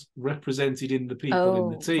skills represented in the people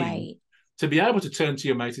in the team to be able to turn to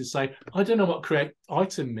your mate and say, I don't know what create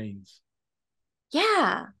item means.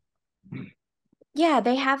 Yeah. Yeah,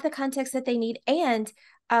 they have the context that they need. And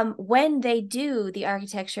when they do the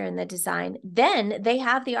architecture and the design, then they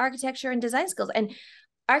have the architecture and design skills. And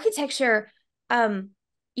architecture,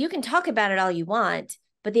 you can talk about it all you want,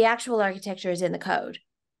 but the actual architecture is in the code.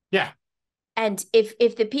 Yeah. And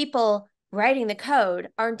if the people writing the code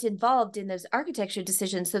aren't involved in those architecture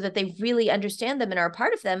decisions so that they really understand them and are a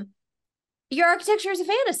part of them, your architecture is a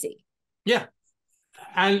fantasy. Yeah.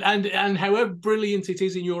 And however brilliant it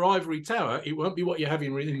is in your ivory tower, it won't be what you're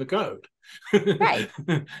having in the code. Right.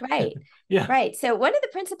 Yeah. Right. So one of the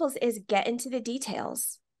principles is get into the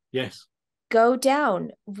details. Yes. Go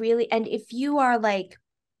down really. And if you are an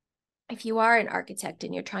architect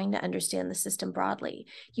and you're trying to understand the system broadly,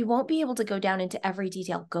 you won't be able to go down into every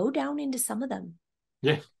detail. Go down into some of them.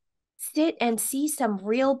 Yes. Sit and see some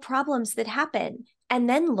real problems that happen, and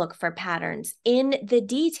then look for patterns in the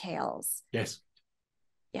details. Yes.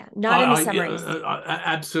 Yeah, not in the summaries.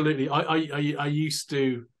 Absolutely. I used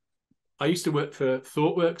to work for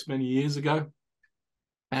ThoughtWorks many years ago,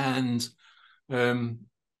 and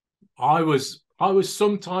I was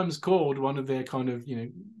sometimes called one of their kind of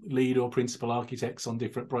lead or principal architects on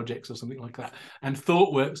different projects or something like that. And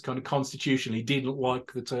ThoughtWorks kind of constitutionally didn't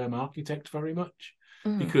like the term architect very much.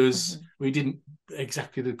 Because we didn't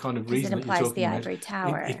exactly the kind of reason that you're talking about. It implies the ivory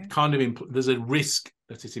tower. It kind of there's a risk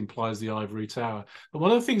that it implies the ivory tower. But one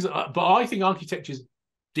of the things but I think architecture is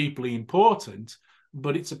deeply important,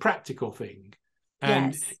 but it's a practical thing.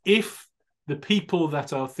 And if the people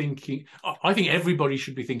that are thinking, I think everybody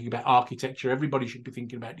should be thinking about architecture, everybody should be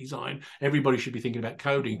thinking about design, everybody should be thinking about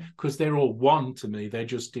coding, because they're all one to me. They're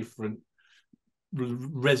just different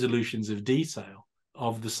resolutions of detail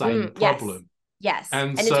of the same problem. Yes.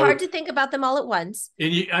 And so, it's hard to think about them all at once.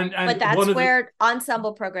 But that's where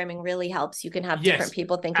ensemble programming really helps. You can have different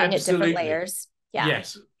people thinking at different layers. Yeah.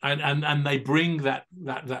 Yes. And they bring that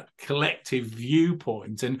collective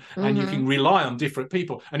viewpoint, and you can rely on different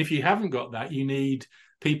people. And if you haven't got that, you need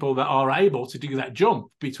people that are able to do that jump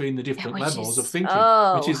between the different levels of thinking,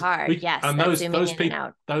 which is hard. Yes, and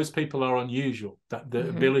those people are unusual. That the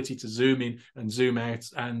ability to zoom in and zoom out,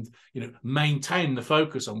 and maintain the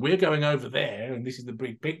focus on, we're going over there, and this is the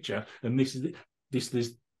big picture, and this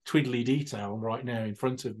twiddly detail right now in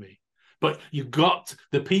front of me. But you've got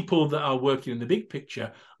the people that are working in the big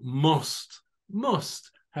picture must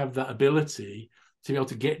have that ability to be able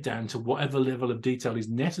to get down to whatever level of detail is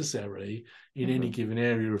necessary in any given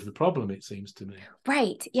area of the problem, it seems to me.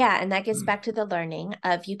 Right. Yeah. And that gets back to the learning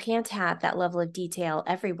of, you can't have that level of detail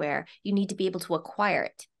everywhere. You need to be able to acquire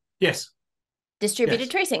it. Yes.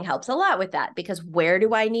 Distributed tracing helps a lot with that, because where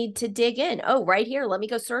do I need to dig in? Oh, right here. Let me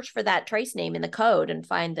go search for that trace name in the code and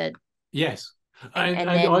find the... Yes. and And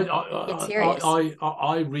then get serious.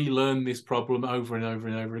 I relearn this problem over and over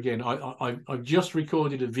and over again. I've just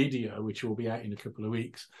recorded a video which will be out in a couple of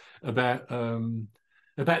weeks about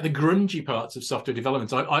the grungy parts of software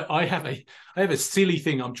development. I have a silly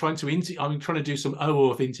thing. I'm trying to do some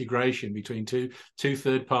OAuth integration between two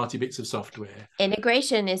third-party bits of software.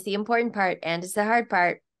 Integration is the important part, and it's the hard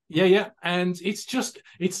part. Yeah, and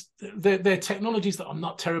they're technologies that I'm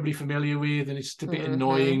not terribly familiar with, and it's a bit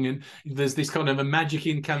annoying. And there's this kind of a magic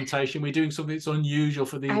incantation. We're doing something that's unusual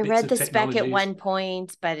for these. I read the spec at one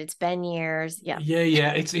point, but it's been years. Yeah.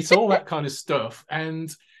 It's all that kind of stuff,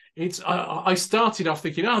 and I started off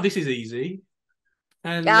thinking, oh, this is easy.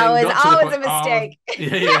 And it's always a mistake.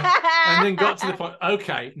 And then got to the point,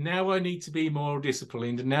 okay, now I need to be more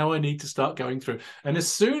disciplined, and now I need to start going through. And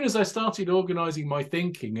as soon as I started organizing my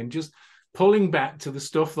thinking and just pulling back to the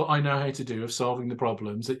stuff that I know how to do of solving the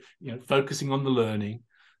problems, focusing on the learning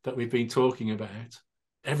that we've been talking about,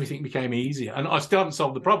 everything became easier. And I still haven't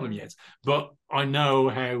solved the problem yet, but I know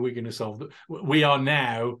how we're going to solve it. We are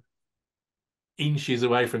now inches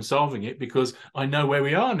away from solving it because I know where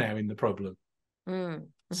we are now in the problem.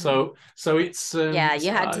 So it's you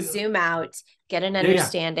had to zoom out, get an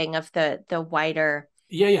understanding of the wider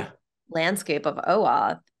landscape of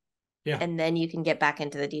OAuth, and then you can get back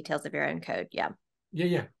into the details of your own code.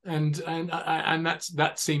 And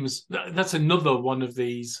that's another one of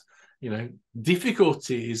these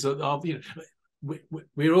difficulties of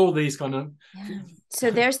we're all these kind of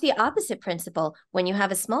So there's the opposite principle. When you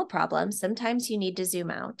have a small problem, sometimes you need to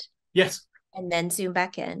zoom out, and then zoom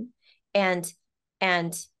back in. And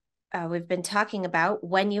we've been talking about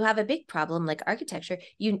when you have a big problem like architecture,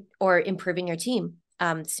 or improving your team,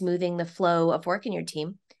 smoothing the flow of work in your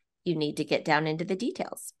team, you need to get down into the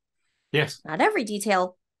details. Yes. Not every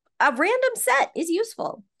detail. A random set is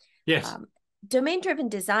useful. Yes. Domain-driven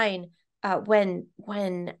design, when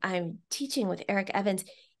I'm teaching with Eric Evans,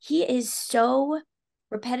 he is so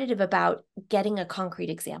repetitive about getting a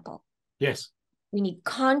concrete example. Yes. We need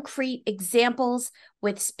concrete examples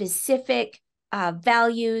with specific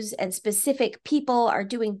values, and specific people are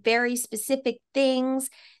doing very specific things,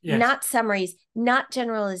 not summaries, not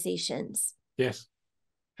generalizations. Yes.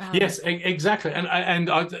 Yes, exactly. And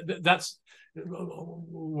that's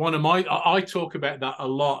one of I talk about that a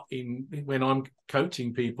lot when I'm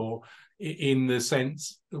coaching people, in the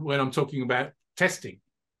sense when I'm talking about testing.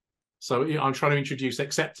 So I'm trying to introduce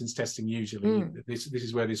acceptance testing usually. This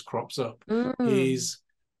is where this crops up, is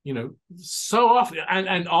so often,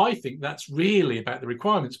 and I think that's really about the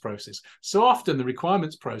requirements process. So often the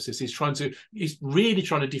requirements process is really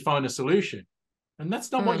trying to define a solution, and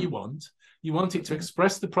that's not what you want. You want it to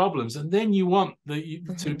express the problems, and then you want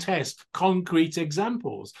to test concrete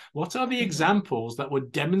examples. What are the examples that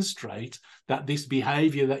would demonstrate that this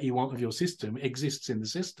behavior that you want of your system exists in the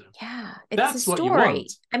system? Yeah, that's a story. What you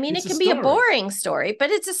want. I mean, it can be a boring story, but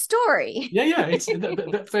it's a story. Yeah.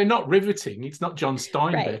 They're not riveting. It's not John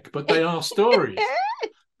Steinbeck, but they are stories.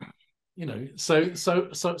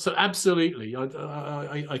 So absolutely.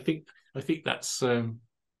 I think that's.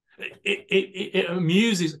 It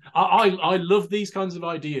amuses. I love these kinds of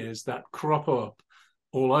ideas that crop up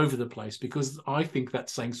all over the place, because I think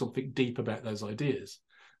that's saying something deep about those ideas.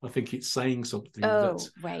 I think it's saying something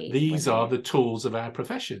these are the tools of our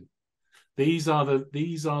profession. These are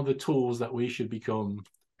the tools that we should become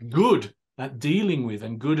good at dealing with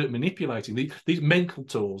and good at manipulating. These mental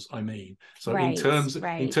tools, I mean. So in terms of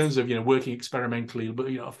working experimentally,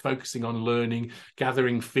 but focusing on learning,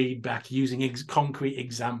 gathering feedback, using concrete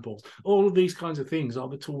examples, all of these kinds of things are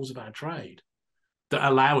the tools of our trade that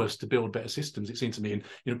allow us to build better systems, it seems to me,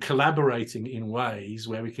 and collaborating in ways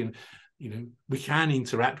where we can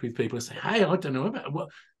interact with people and say, hey, I don't know about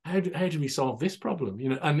how do we solve this problem,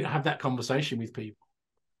 and have that conversation with people.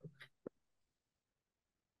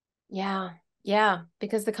 Yeah,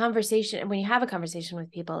 because the conversation, when you have a conversation with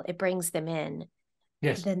people, it brings them in.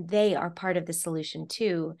 Yes. Then they are part of the solution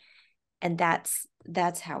too, and that's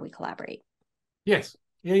how we collaborate. Yes.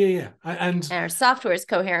 Yeah. And our software is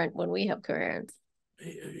coherent when we have coherence.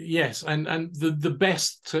 Yes, and the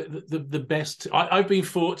best. I've been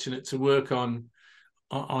fortunate to work on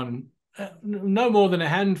no more than a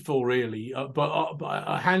handful, really, but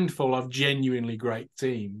a handful of genuinely great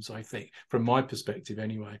teams, I think, from my perspective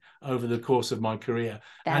anyway, over the course of my career.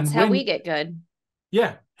 That's how we get good.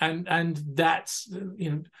 Yeah, and that's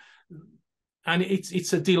and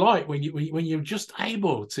it's a delight when you're just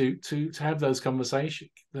able to have those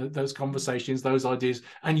conversations, those ideas,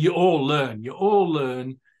 and you all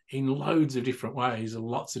learn in loads of different ways, and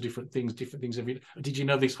lots of different things. Did you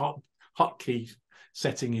know this hotkey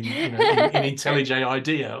setting in in IntelliJ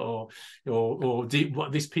IDEA, or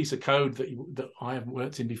this piece of code that I haven't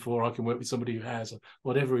worked in before, I can work with somebody who has, or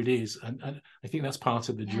whatever it is. And I think that's part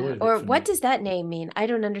of the joy of it. Or what does that name mean? I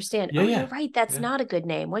don't understand. You're right. That's not a good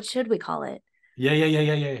name. What should we call it? Yeah.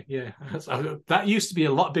 That used to be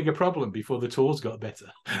a lot bigger problem before the tools got better.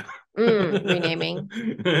 Renaming.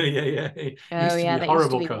 Yeah. That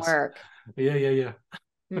used to be work. Yeah.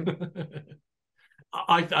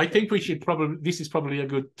 I think we should this is probably a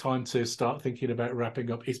good time to start thinking about wrapping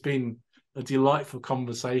up. It's been a delightful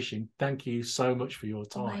conversation. Thank you so much for your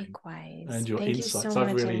time. Likewise. And your insights. You so much.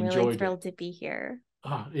 I've really I'm enjoyed thrilled to be here.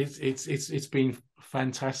 It's been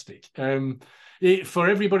fantastic. For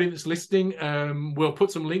everybody that's listening, we'll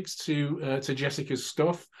put some links to Jessica's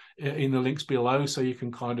stuff in the links below, so you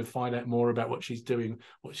can kind of find out more about what she's doing,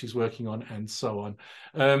 what she's working on, and so on.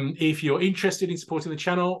 If you're interested in supporting the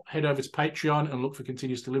channel, head over to Patreon and look for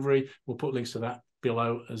Continuous Delivery. We'll put links to that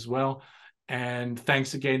below as well. And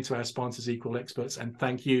thanks again to our sponsors, Equal Experts, and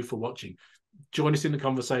thank you for watching. Join us in the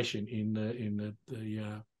conversation in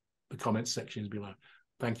the comments sections below.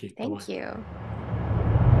 Thank you. Thank you.